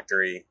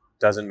trajectory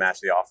doesn't match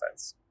the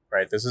offense,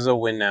 right? This is a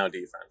win now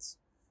defense.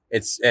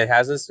 It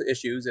has its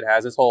issues, it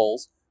has its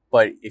holes,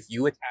 but if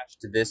you attach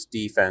to this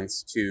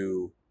defense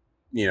to,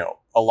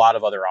 a lot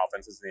of other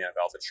offenses in the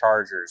NFL, the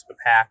Chargers, the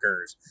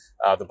Packers,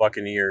 the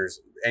Buccaneers,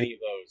 any of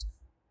those,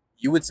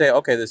 you would say,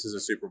 okay, this is a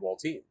Super Bowl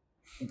team.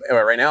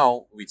 But right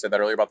now, we said that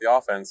earlier about the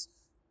offense,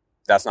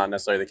 that's not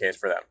necessarily the case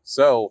for them.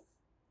 So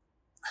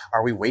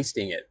are we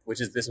wasting it? Which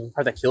is this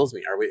part that kills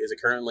me. Is it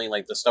currently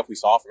like the stuff we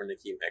saw from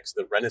Nakeem Hicks,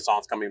 the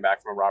renaissance coming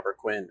back from Robert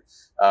Quinn?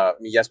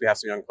 Yes, we have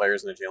some young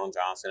players in a Jalen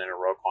Johnson and a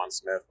Roquan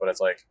Smith, but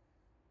it's like,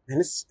 man,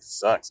 it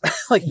sucks.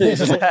 It's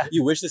just like,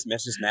 you wish this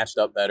match just matched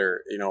up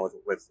better,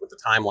 with the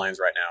timelines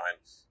right now.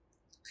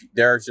 And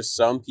there are just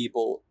some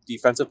people,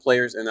 defensive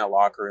players in that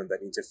locker room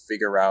that need to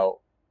figure out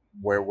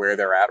where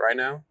they're at right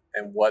now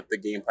and what the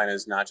game plan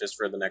is, not just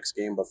for the next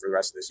game, but for the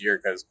rest of this year,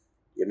 because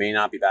you may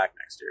not be back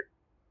next year.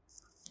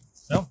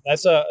 No,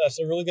 that's a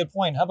really good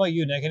point. How about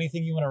you, Nick?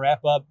 Anything you want to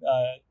wrap up?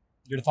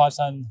 Your thoughts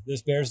on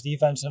this Bears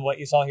defense and what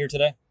you saw here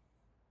today?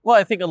 Well,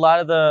 I think a lot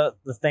of the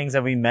things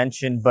that we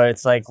mentioned, but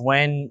it's like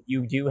when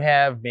you do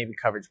have maybe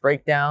coverage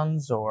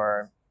breakdowns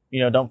or,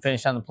 don't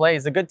finish on the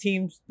plays, the good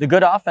teams, the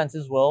good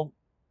offenses will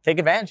take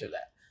advantage of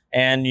that.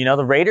 And,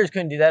 the Raiders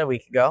couldn't do that a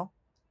week ago,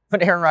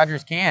 but Aaron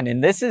Rodgers can.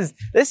 And this is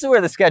where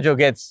the schedule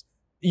gets,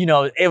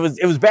 it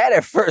was bad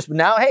at first, but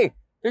now, hey,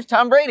 there's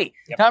Tom Brady.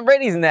 Yep. Tom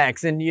Brady's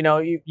next. And,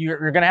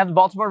 you're going to have the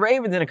Baltimore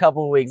Ravens in a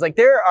couple of weeks. Like,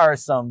 there are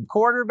some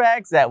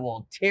quarterbacks that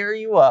will tear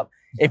you up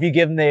if you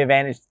give them the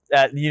advantage,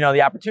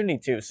 the opportunity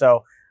to.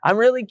 So I'm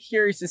really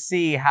curious to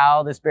see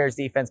how this Bears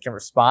defense can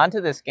respond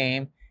to this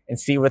game and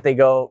see what they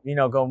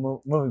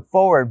moving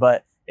forward.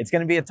 But it's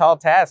going to be a tall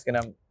task,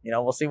 and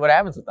we'll see what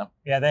happens with them.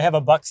 Yeah, they have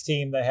a Bucs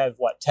team. They have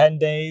 10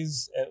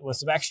 days with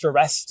some extra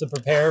rest to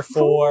prepare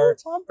for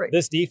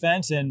this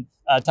defense, and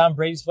Tom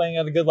Brady's playing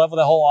at a good level.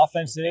 The whole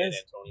offense is.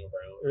 Antonio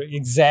Brown.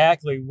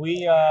 Exactly.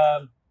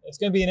 It's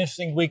going to be an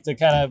interesting week to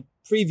kind of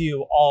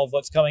preview all of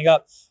what's coming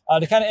up.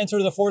 To kind of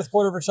enter the fourth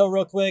quarter of our show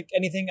real quick,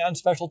 anything on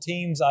special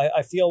teams?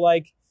 I feel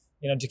like,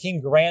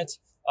 Jakeem Grant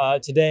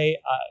today,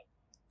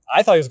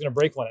 I thought he was going to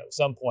break one at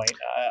some point.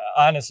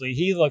 Honestly,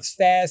 he looks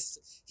fast.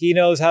 He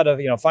knows how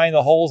to, find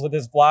the holes with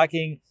his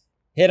blocking,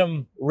 hit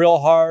him real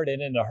hard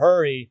and in a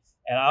hurry.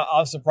 And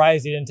I'm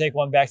surprised he didn't take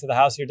one back to the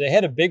house here. They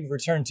had a big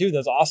return too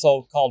that's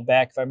also called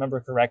back, if I remember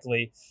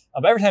correctly.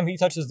 Every time he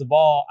touches the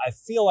ball, I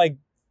feel like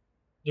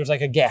there's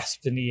like a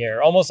gasp in the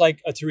air, almost like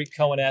a Tariq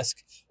Cohen-esque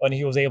when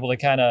he was able to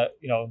kind of,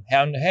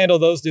 handle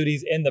those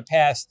duties in the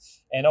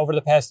past. And over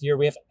the past year,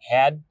 we haven't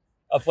had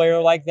a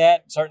player like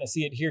that. Starting to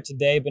see it here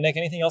today. But Nick,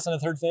 anything else on the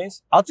third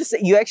phase? I'll just say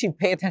you actually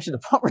pay attention to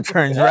punt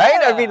returns,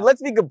 right? I mean,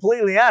 let's be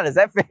completely honest.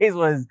 That phase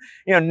was,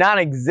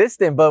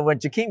 non-existent. But when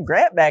Jakeem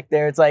Grant back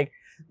there, it's like,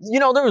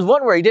 there was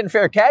one where he didn't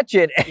fair catch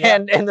it,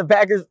 and the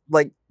Packers,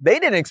 like, they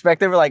didn't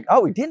expect. They were like,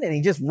 oh, he didn't, and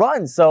he just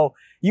runs. So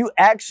you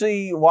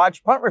actually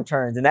watch punt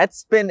returns, and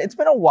it's been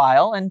a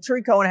while. And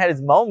Tariq Cohen had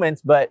his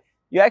moments, but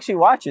you actually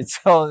watch it,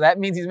 so that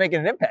means he's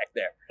making an impact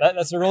there.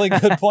 That's a really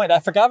good point. I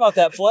forgot about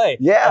that play.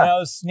 Yeah, and I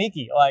was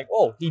sneaky, like,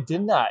 oh, he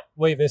did not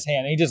wave his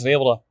hand, and he just was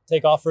able to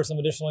take off for some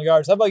additional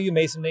yards. How about you,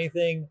 Mason?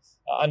 Anything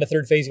on the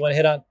third phase you want to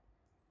hit on?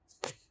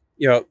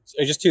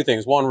 Just two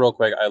things. One, real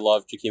quick, I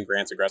love Jakeem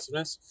Grant's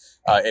aggressiveness.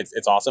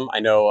 It's awesome. I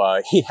know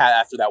he had,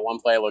 after that one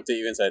play, I looked at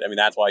you and said,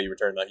 that's why you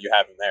returned that. You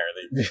have him there.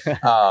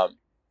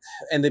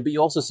 But you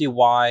also see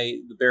why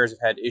the Bears have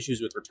had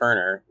issues with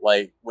returner,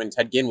 like when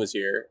Ted Ginn was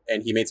here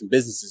and he made some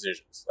business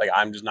decisions. Like,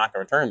 I'm just not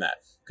going to return that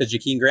because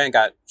Jakeem Grant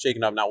got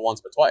shaken up not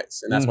once but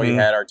twice. And that's why you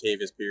had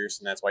Artavius Pierce,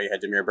 and that's why you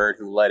had Damiere Byrd,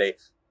 who let a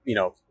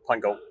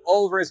punt go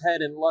over his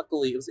head, and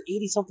luckily it was an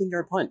 80-something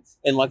yard punt,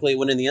 and luckily it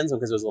went in the end zone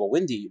because it was a little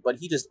windy, but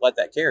he just let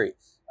that carry.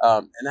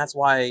 And that's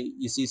why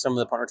you see some of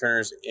the punt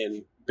returners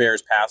in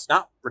Bears pass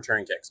not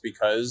return kicks,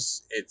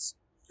 because it's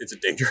a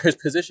dangerous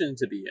position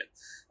to be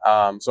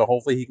in. So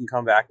hopefully he can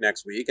come back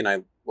next week, and I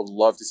would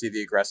love to see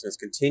the aggressiveness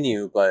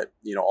continue, but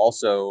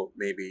also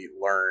maybe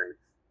learn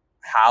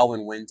how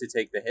and when to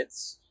take the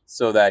hits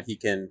so that he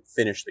can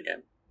finish the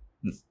game.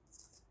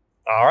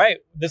 All right,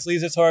 this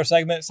leads us to our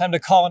segment. It's time to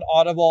call an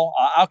audible.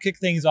 I'll kick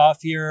things off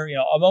here.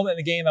 A moment in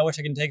the game I wish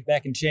I can take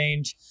back and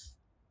change.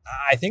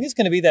 I think it's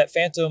going to be that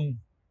phantom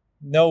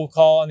no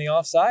call on the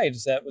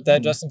offsides, with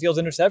that Justin Fields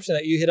interception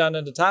that you hit on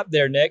the top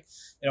there, Nick.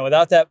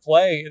 Without that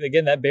play,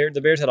 again,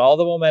 the Bears had all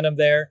the momentum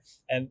there,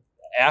 and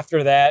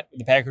after that,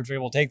 the Packers were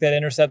able to take that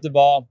intercepted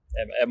ball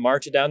and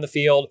march it down the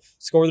field,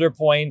 score their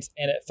points,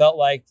 and it felt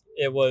like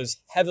it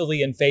was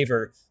heavily in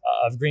favor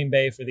of Green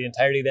Bay for the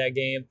entirety of that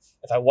game.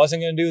 If I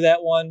wasn't going to do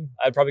that one,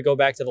 I'd probably go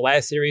back to the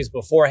last series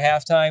before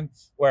halftime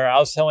where I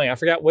was I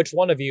forgot which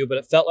one of you, but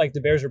it felt like the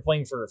Bears were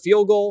playing for a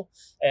field goal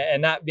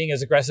and not being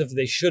as aggressive as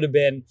they should have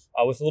been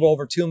with a little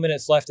over 2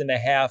 minutes left in the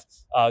half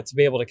to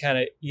be able to kind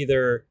of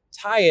either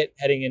tie it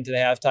heading into the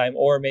halftime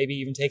or maybe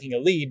even taking a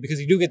lead,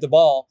 because you do get the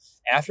ball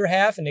after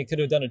half and they could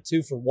have done a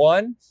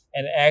 2-for-1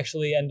 and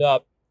actually end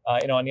up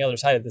on the other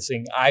side of this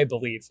thing, I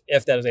believe,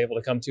 if that is able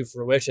to come to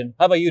fruition.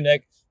 How about you,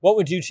 Nick? What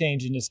would you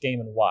change in this game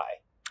and why?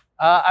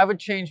 I would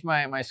change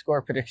my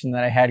score prediction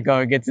that I had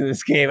going into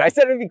this game. I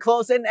said it would be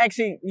close, and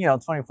actually,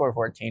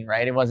 24-14,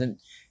 right? It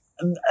wasn't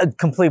a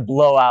complete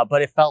blowout,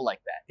 but it felt like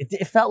that.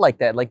 It felt like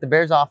that. Like the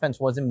Bears' offense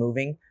wasn't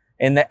moving.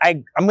 And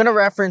I'm going to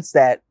reference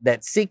that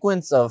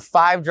sequence of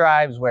 5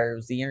 drives where it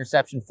was the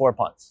interception, 4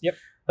 punts. Yep.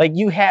 Like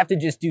you have to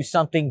just do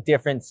something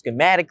different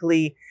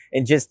schematically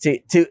and just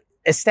to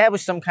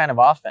establish some kind of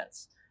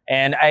offense.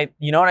 And I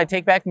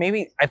take back?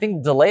 I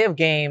think delay of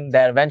game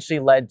that eventually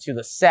led to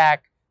the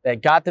sack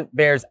that got the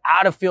Bears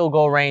out of field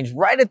goal range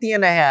right at the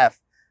end of half.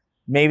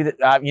 Maybe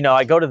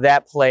I go to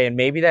that play and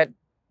maybe that,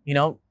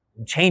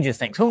 changes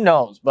things. Who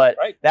knows? But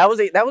right. that was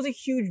a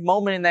huge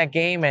moment in that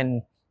game,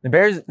 and the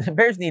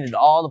Bears needed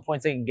all the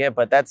points they can get,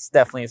 but that's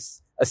definitely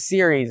a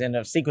series and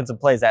a sequence of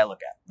plays that I look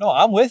at. No,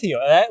 I'm with you.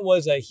 That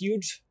was a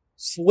huge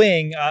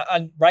swing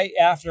right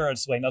after a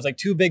swing. That was like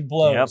 2 big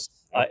blows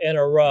in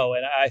a row,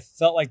 and I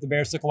felt like the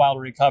Bears took a while to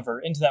recover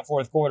into that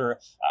fourth quarter,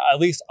 at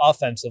least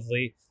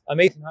offensively.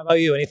 Mason, how about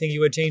you? Anything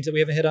you would change that we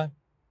haven't hit on?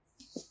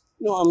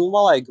 No, I mean,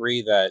 while I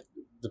agree that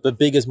the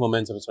biggest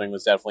momentum swing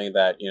was definitely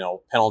that,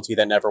 penalty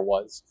that never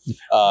was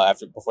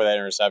before that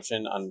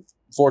interception.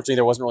 Unfortunately,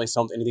 there wasn't really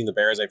anything the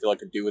Bears, I feel like,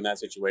 could do in that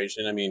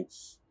situation. I mean,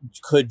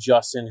 could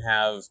Justin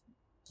have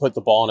put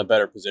the ball in a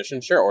better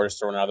position? Sure. Or just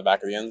thrown it out of the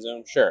back of the end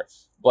zone? Sure.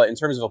 But in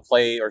terms of a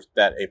play or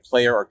that a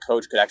player or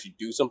coach could actually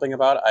do something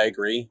about it, I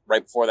agree.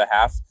 Right before the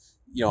half,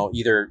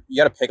 either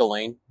you got to pick a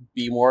lane,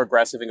 be more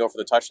aggressive and go for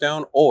the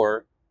touchdown,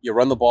 or you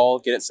run the ball,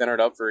 get it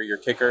centered up for your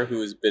kicker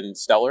who has been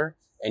stellar,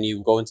 and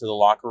you go into the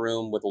locker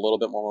room with a little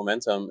bit more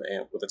momentum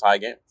and with a tie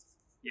game.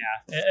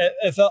 Yeah,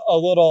 it felt a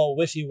little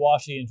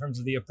wishy-washy in terms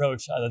of the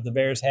approach that the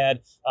Bears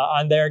had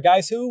on there.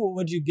 Guys, who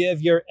would you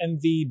give your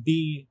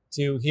MVP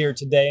to here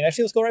today? And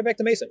actually, let's go right back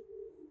to Mason.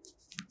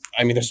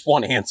 I mean, there's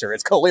one answer.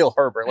 It's Khalil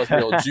Herbert. Let's be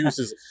real.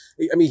 Juices.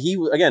 I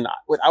mean,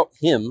 without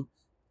him,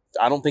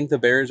 I don't think the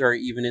Bears are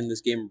even in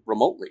this game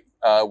remotely.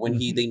 When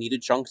they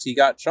needed chunks, he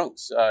got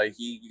chunks.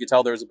 You could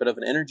tell there was a bit of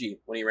an energy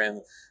when he ran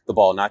the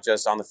ball, not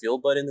just on the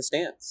field, but in the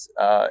stands.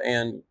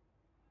 And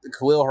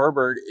Khalil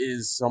Herbert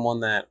is someone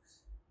that,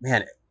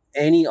 man,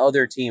 any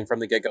other team from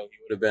the get-go, he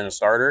would have been a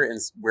starter. And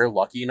we're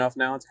lucky enough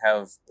now to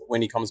have,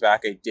 when he comes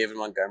back, a David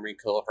Montgomery,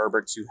 Khalil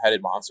Herbert,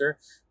 2-headed monster.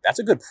 That's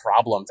a good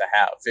problem to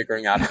have,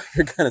 figuring out how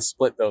you're going to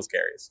split those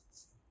carries.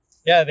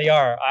 Yeah, they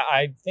are.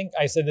 I think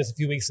I said this a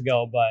few weeks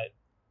ago, but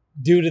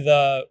due to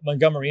the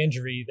Montgomery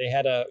injury, they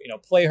had to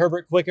play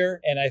Herbert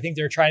quicker, and I think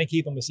they're trying to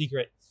keep him a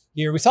secret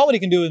here. We saw what he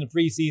can do in the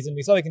preseason.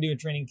 We saw what he can do in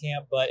training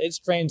camp, but it's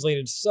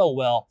translated so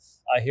well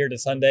here to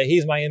Sunday.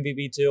 He's my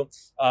MVP too.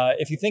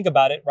 If you think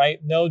about it, right?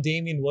 No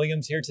Damian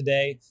Williams here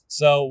today.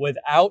 So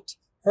without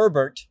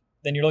Herbert,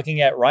 then you're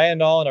looking at Ryan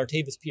Nall and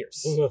Artavis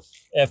Pierce. Mm-hmm.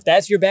 If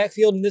that's your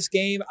backfield in this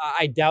game,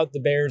 I doubt the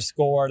Bears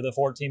score the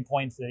 14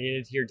 points that they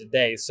did here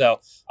today. So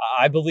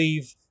I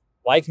believe,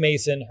 like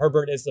Mason,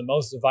 Herbert is the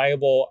most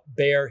valuable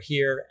Bear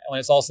here. When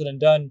it's all said and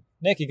done,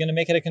 Nick, you going to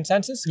make it a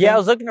consensus? Yeah, I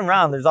was looking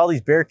around. There's all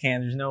these Bear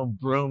cans. There's no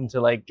broom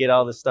to get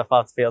all this stuff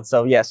off the field.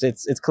 So yes,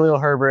 it's Khalil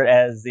Herbert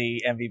as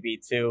the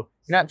MVP too.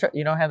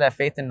 You don't have that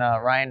faith in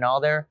Ryan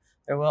Nall there?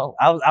 Well,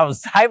 I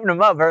was hyping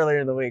him up earlier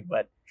in the week,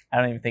 but I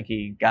don't even think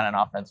he got an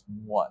offense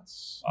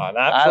once. I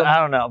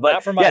don't know,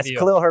 but yes, view.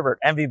 Khalil Herbert,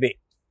 MVP.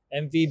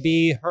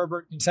 MVP,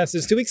 Herbert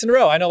consensus 2 weeks in a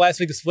row. I know last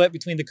week was split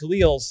between the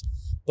Khalils,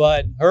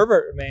 but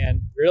Herbert,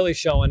 man, really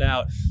showing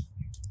out.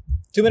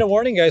 2-minute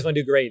warning, you guys want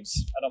to do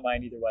grades? I don't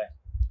mind either way.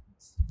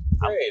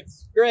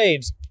 Grades.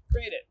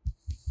 Grade it.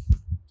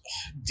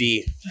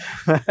 D.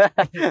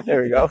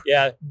 There we go.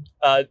 Yeah.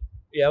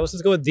 Let's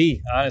just go with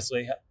D,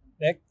 honestly.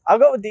 Nick? I'll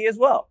go with D as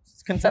well.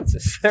 It's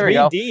consensus. There we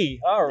go. D.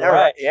 All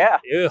right. Yeah.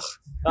 Ugh.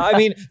 I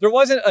mean, there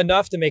wasn't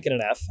enough to make it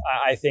an F,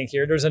 I think,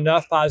 here. There's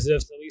enough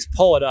positives to at least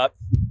pull it up.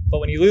 But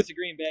when you lose to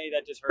Green Bay,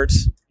 that just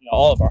hurts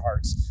all of our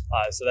hearts.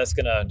 So that's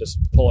going to just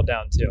pull it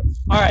down, too.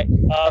 All right.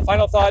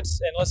 Final thoughts,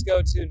 and let's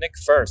go to Nick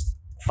first.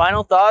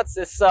 Final thoughts.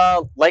 This,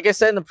 like I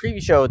said in the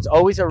preview show, it's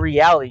always a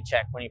reality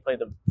check when you play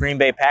the Green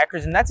Bay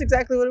Packers, and that's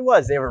exactly what it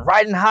was. They were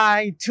riding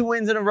high, 2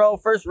 wins in a row,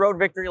 first road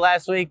victory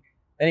last week.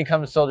 Then you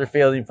come to Soldier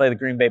Field and you play the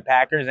Green Bay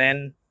Packers,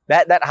 and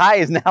that high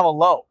is now a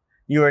low.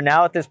 You are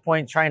now at this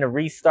point trying to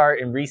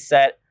restart and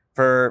reset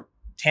for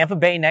Tampa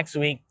Bay next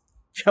week.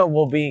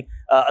 Will be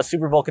a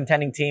Super Bowl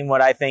contending team,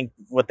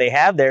 what they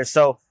have there.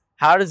 So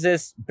how does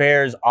this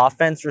Bears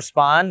offense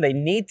respond? They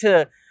need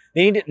to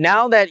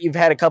Now that you've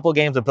had a couple of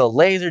games with Bill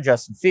Lazor,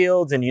 Justin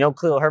Fields, and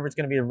Khalil Herbert's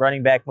going to be the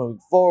running back moving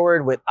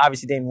forward with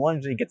obviously Damon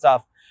Williams when he gets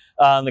off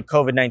the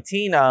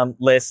COVID-19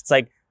 list. It's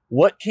like,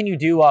 what can you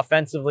do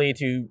offensively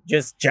to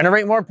just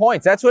generate more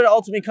points? That's what it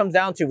ultimately comes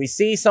down to. We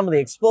see some of the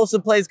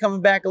explosive plays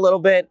coming back a little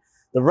bit.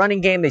 The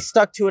running game, they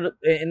stuck to it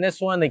in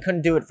this one. They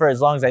couldn't do it for as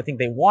long as I think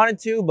they wanted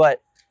to,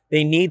 but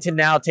they need to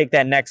now take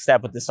that next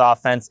step with this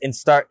offense and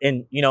start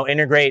and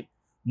integrate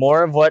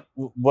more of what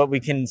we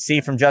can see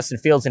from Justin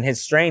Fields and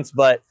his strengths.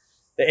 But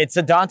it's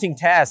a daunting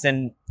task,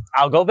 and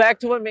I'll go back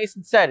to what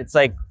Mason said. It's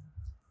like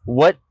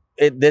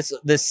this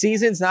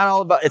season's not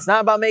all about. It's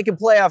not about making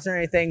playoffs or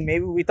anything.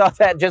 Maybe we thought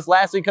that just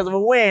last week because of a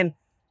win.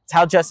 It's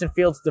how Justin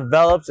Fields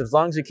develops. As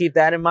long as we keep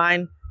that in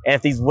mind, and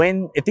if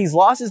these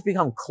losses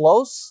become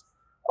close,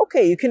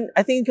 okay,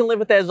 I think you can live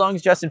with that as long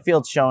as Justin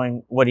Fields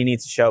showing what he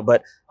needs to show.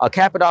 But I'll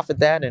cap it off at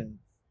that and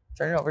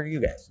turn it over to you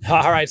guys.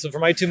 All right, so for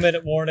my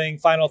 2-minute warning,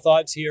 final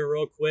thoughts here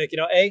real quick.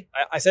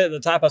 I said at the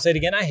top, I'll say it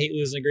again, I hate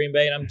losing to Green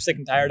Bay, and I'm sick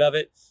and tired of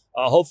it.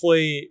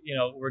 Hopefully,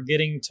 we're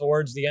getting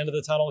towards the end of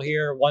the tunnel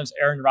here. Once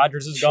Aaron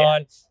Rodgers is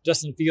gone,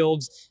 Justin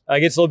Fields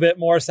gets a little bit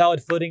more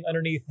solid footing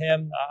underneath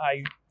him.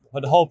 I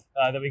would hope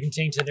that we can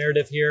change the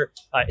narrative here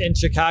in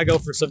Chicago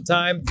for some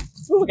time.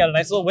 Ooh, we got a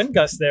nice little wind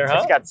gust there, huh?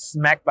 Just got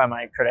smacked by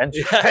my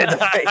credentials in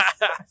the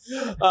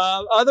face.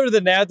 Other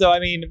than that, though, I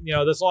mean,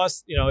 this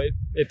loss,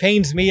 it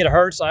pains me. It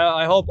hurts.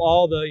 I hope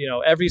all the,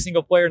 every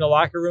single player in the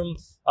locker room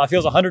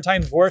feels 100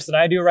 times worse than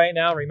I do right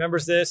now,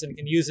 remembers this, and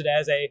can use it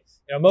as a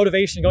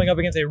motivation going up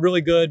against a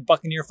really good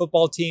Buccaneer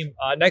football team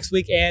next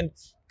week and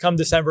come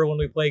December when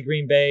we play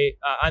Green Bay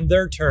on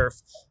their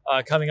turf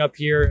coming up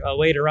here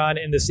later on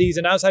in the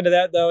season. Outside of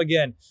that, though,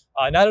 again,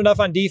 not enough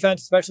on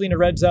defense, especially in the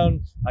red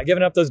zone,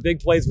 giving up those big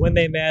plays when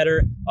they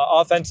matter,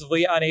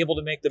 offensively unable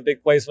to make the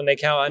big plays when they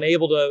count,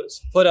 unable to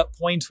put up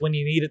points when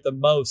you need it the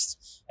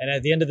most. And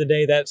at the end of the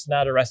day, that's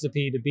not a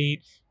recipe to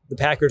beat the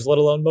Packers, let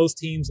alone most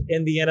teams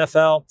in the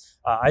NFL.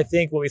 I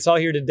think what we saw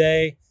here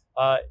today,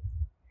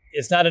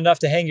 it's not enough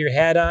to hang your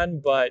hat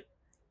on, but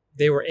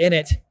they were in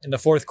it in the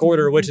fourth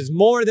quarter, which is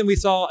more than we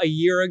saw a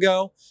year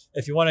ago.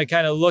 If you want to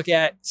kind of look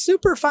at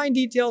super fine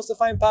details to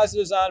find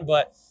positives on,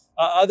 but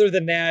other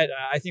than that,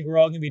 I think we're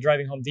all going to be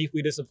driving home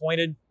deeply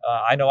disappointed.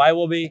 I know I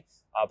will be,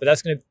 but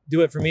that's going to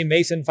do it for me.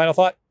 Mason, final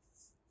thought?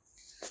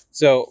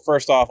 So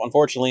first off,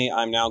 unfortunately,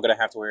 I'm now going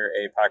to have to wear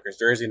a Packers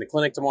jersey in the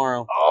clinic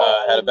tomorrow.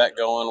 Had a bet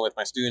going with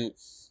my student,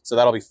 so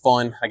that'll be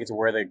fun. I get to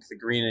wear the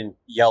green and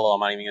yellow.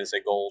 I'm not even going to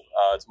say gold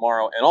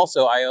tomorrow. And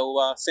also, I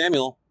owe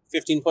Samuel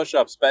 15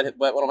 push-ups. Bet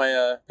one of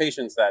my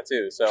patients that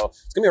too. So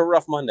it's going to be a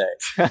rough Monday.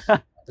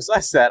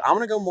 Besides that, I'm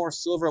going to go more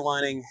silver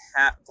lining,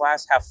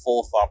 glass half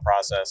full thought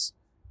process.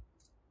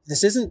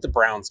 This isn't the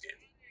Browns game,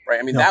 right?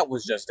 I mean, That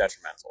was just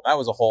detrimental. That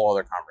was a whole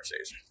other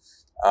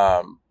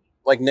conversation.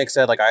 Like Nick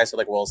said, like I said,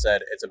 like Will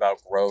said, it's about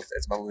growth.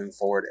 It's about moving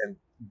forward. And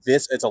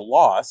it's a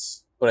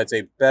loss, but it's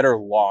a better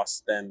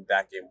loss than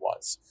that game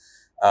was.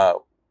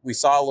 We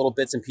saw little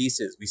bits and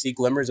pieces. We see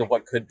glimmers of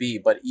what could be,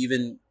 but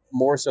even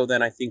more so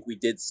than I think we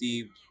did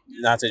see,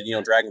 not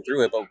to, drag him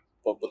through it,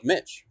 but with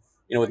Mitch.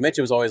 With Mitch,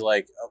 it was always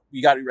like,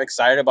 you got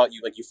excited about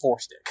you, like you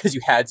forced it because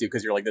you had to,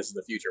 because you're like, this is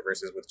the future.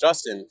 Versus with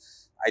Justin,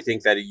 I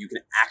think that you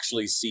can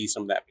actually see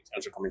some of that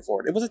potential coming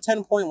forward. It was a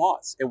 10-point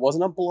loss. It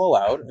wasn't a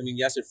blowout. I mean,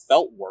 yes, it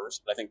felt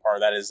worse, but I think part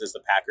of that is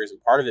the Packers,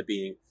 and part of it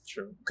being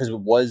true because it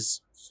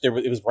was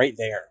right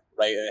there.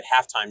 Right at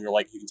halftime, you're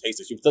like, you can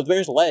taste it. The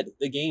Bears led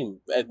the game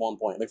at one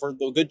point, like for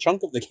a good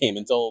chunk of the game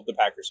until the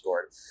Packers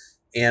scored.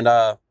 And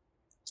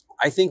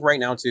I think right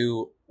now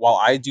too, while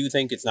I do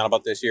think it's not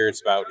about this year,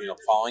 it's about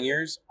following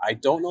years. I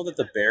don't know that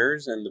the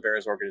Bears and the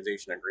Bears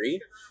organization agree,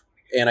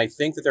 and I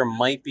think that there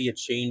might be a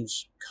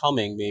change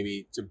coming,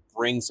 maybe to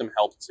bring some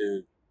help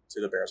to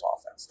the Bears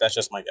offense. That's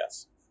just my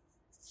guess.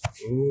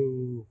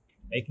 Ooh.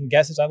 Making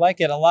guesses. I like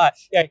it a lot.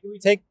 Yeah, can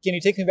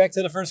you take me back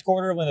to the first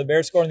quarter when the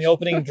Bears scored in the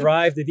opening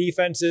drive? The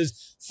defense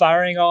is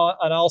firing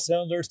on all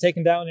cylinders,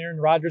 taking down Aaron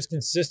Rodgers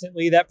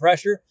consistently. That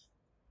pressure,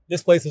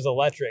 this place was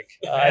electric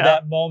at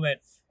that moment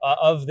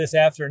of this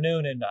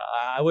afternoon. And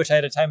I wish I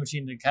had a time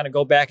machine to kind of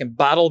go back and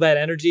bottle that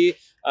energy.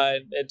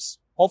 It's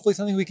hopefully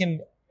something we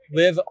can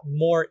live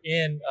more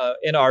in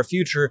our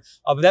future.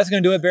 But that's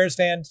going to do it, Bears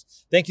fans.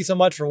 Thank you so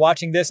much for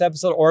watching this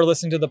episode or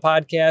listening to the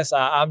podcast.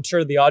 I'm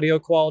sure the audio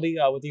quality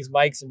with these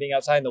mics and being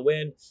outside in the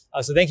wind.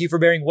 So thank you for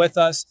bearing with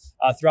us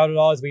throughout it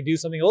all as we do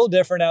something a little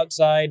different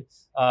outside.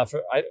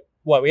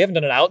 We haven't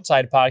done an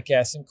outside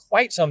podcast in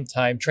quite some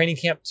time. Training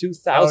Camp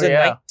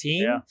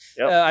 2019. Yeah.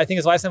 Yep. I think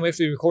it's the last time we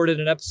actually recorded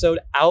an episode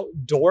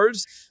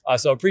outdoors.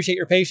 So appreciate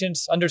your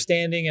patience,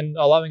 understanding, and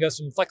allowing us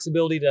some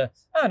flexibility to,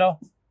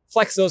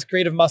 flex those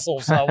creative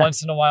muscles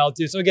once in a while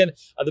too. So again,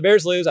 the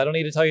Bears lose. I don't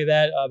need to tell you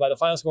that by the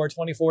final score,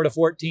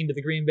 24-14 to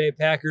the Green Bay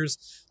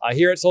Packers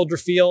here at Soldier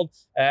Field.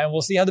 And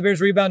we'll see how the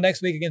Bears rebound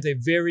next week against a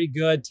very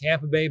good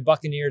Tampa Bay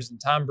Buccaneers and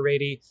Tom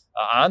Brady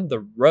on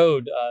the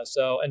road.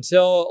 So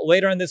until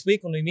later on this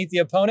week when we meet the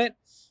opponent,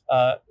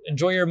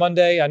 enjoy your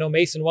Monday. I know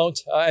Mason won't,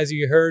 as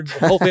you heard.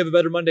 We'll hopefully have a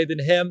better Monday than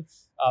him.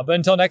 But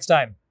until next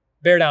time,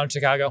 bear down,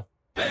 Chicago.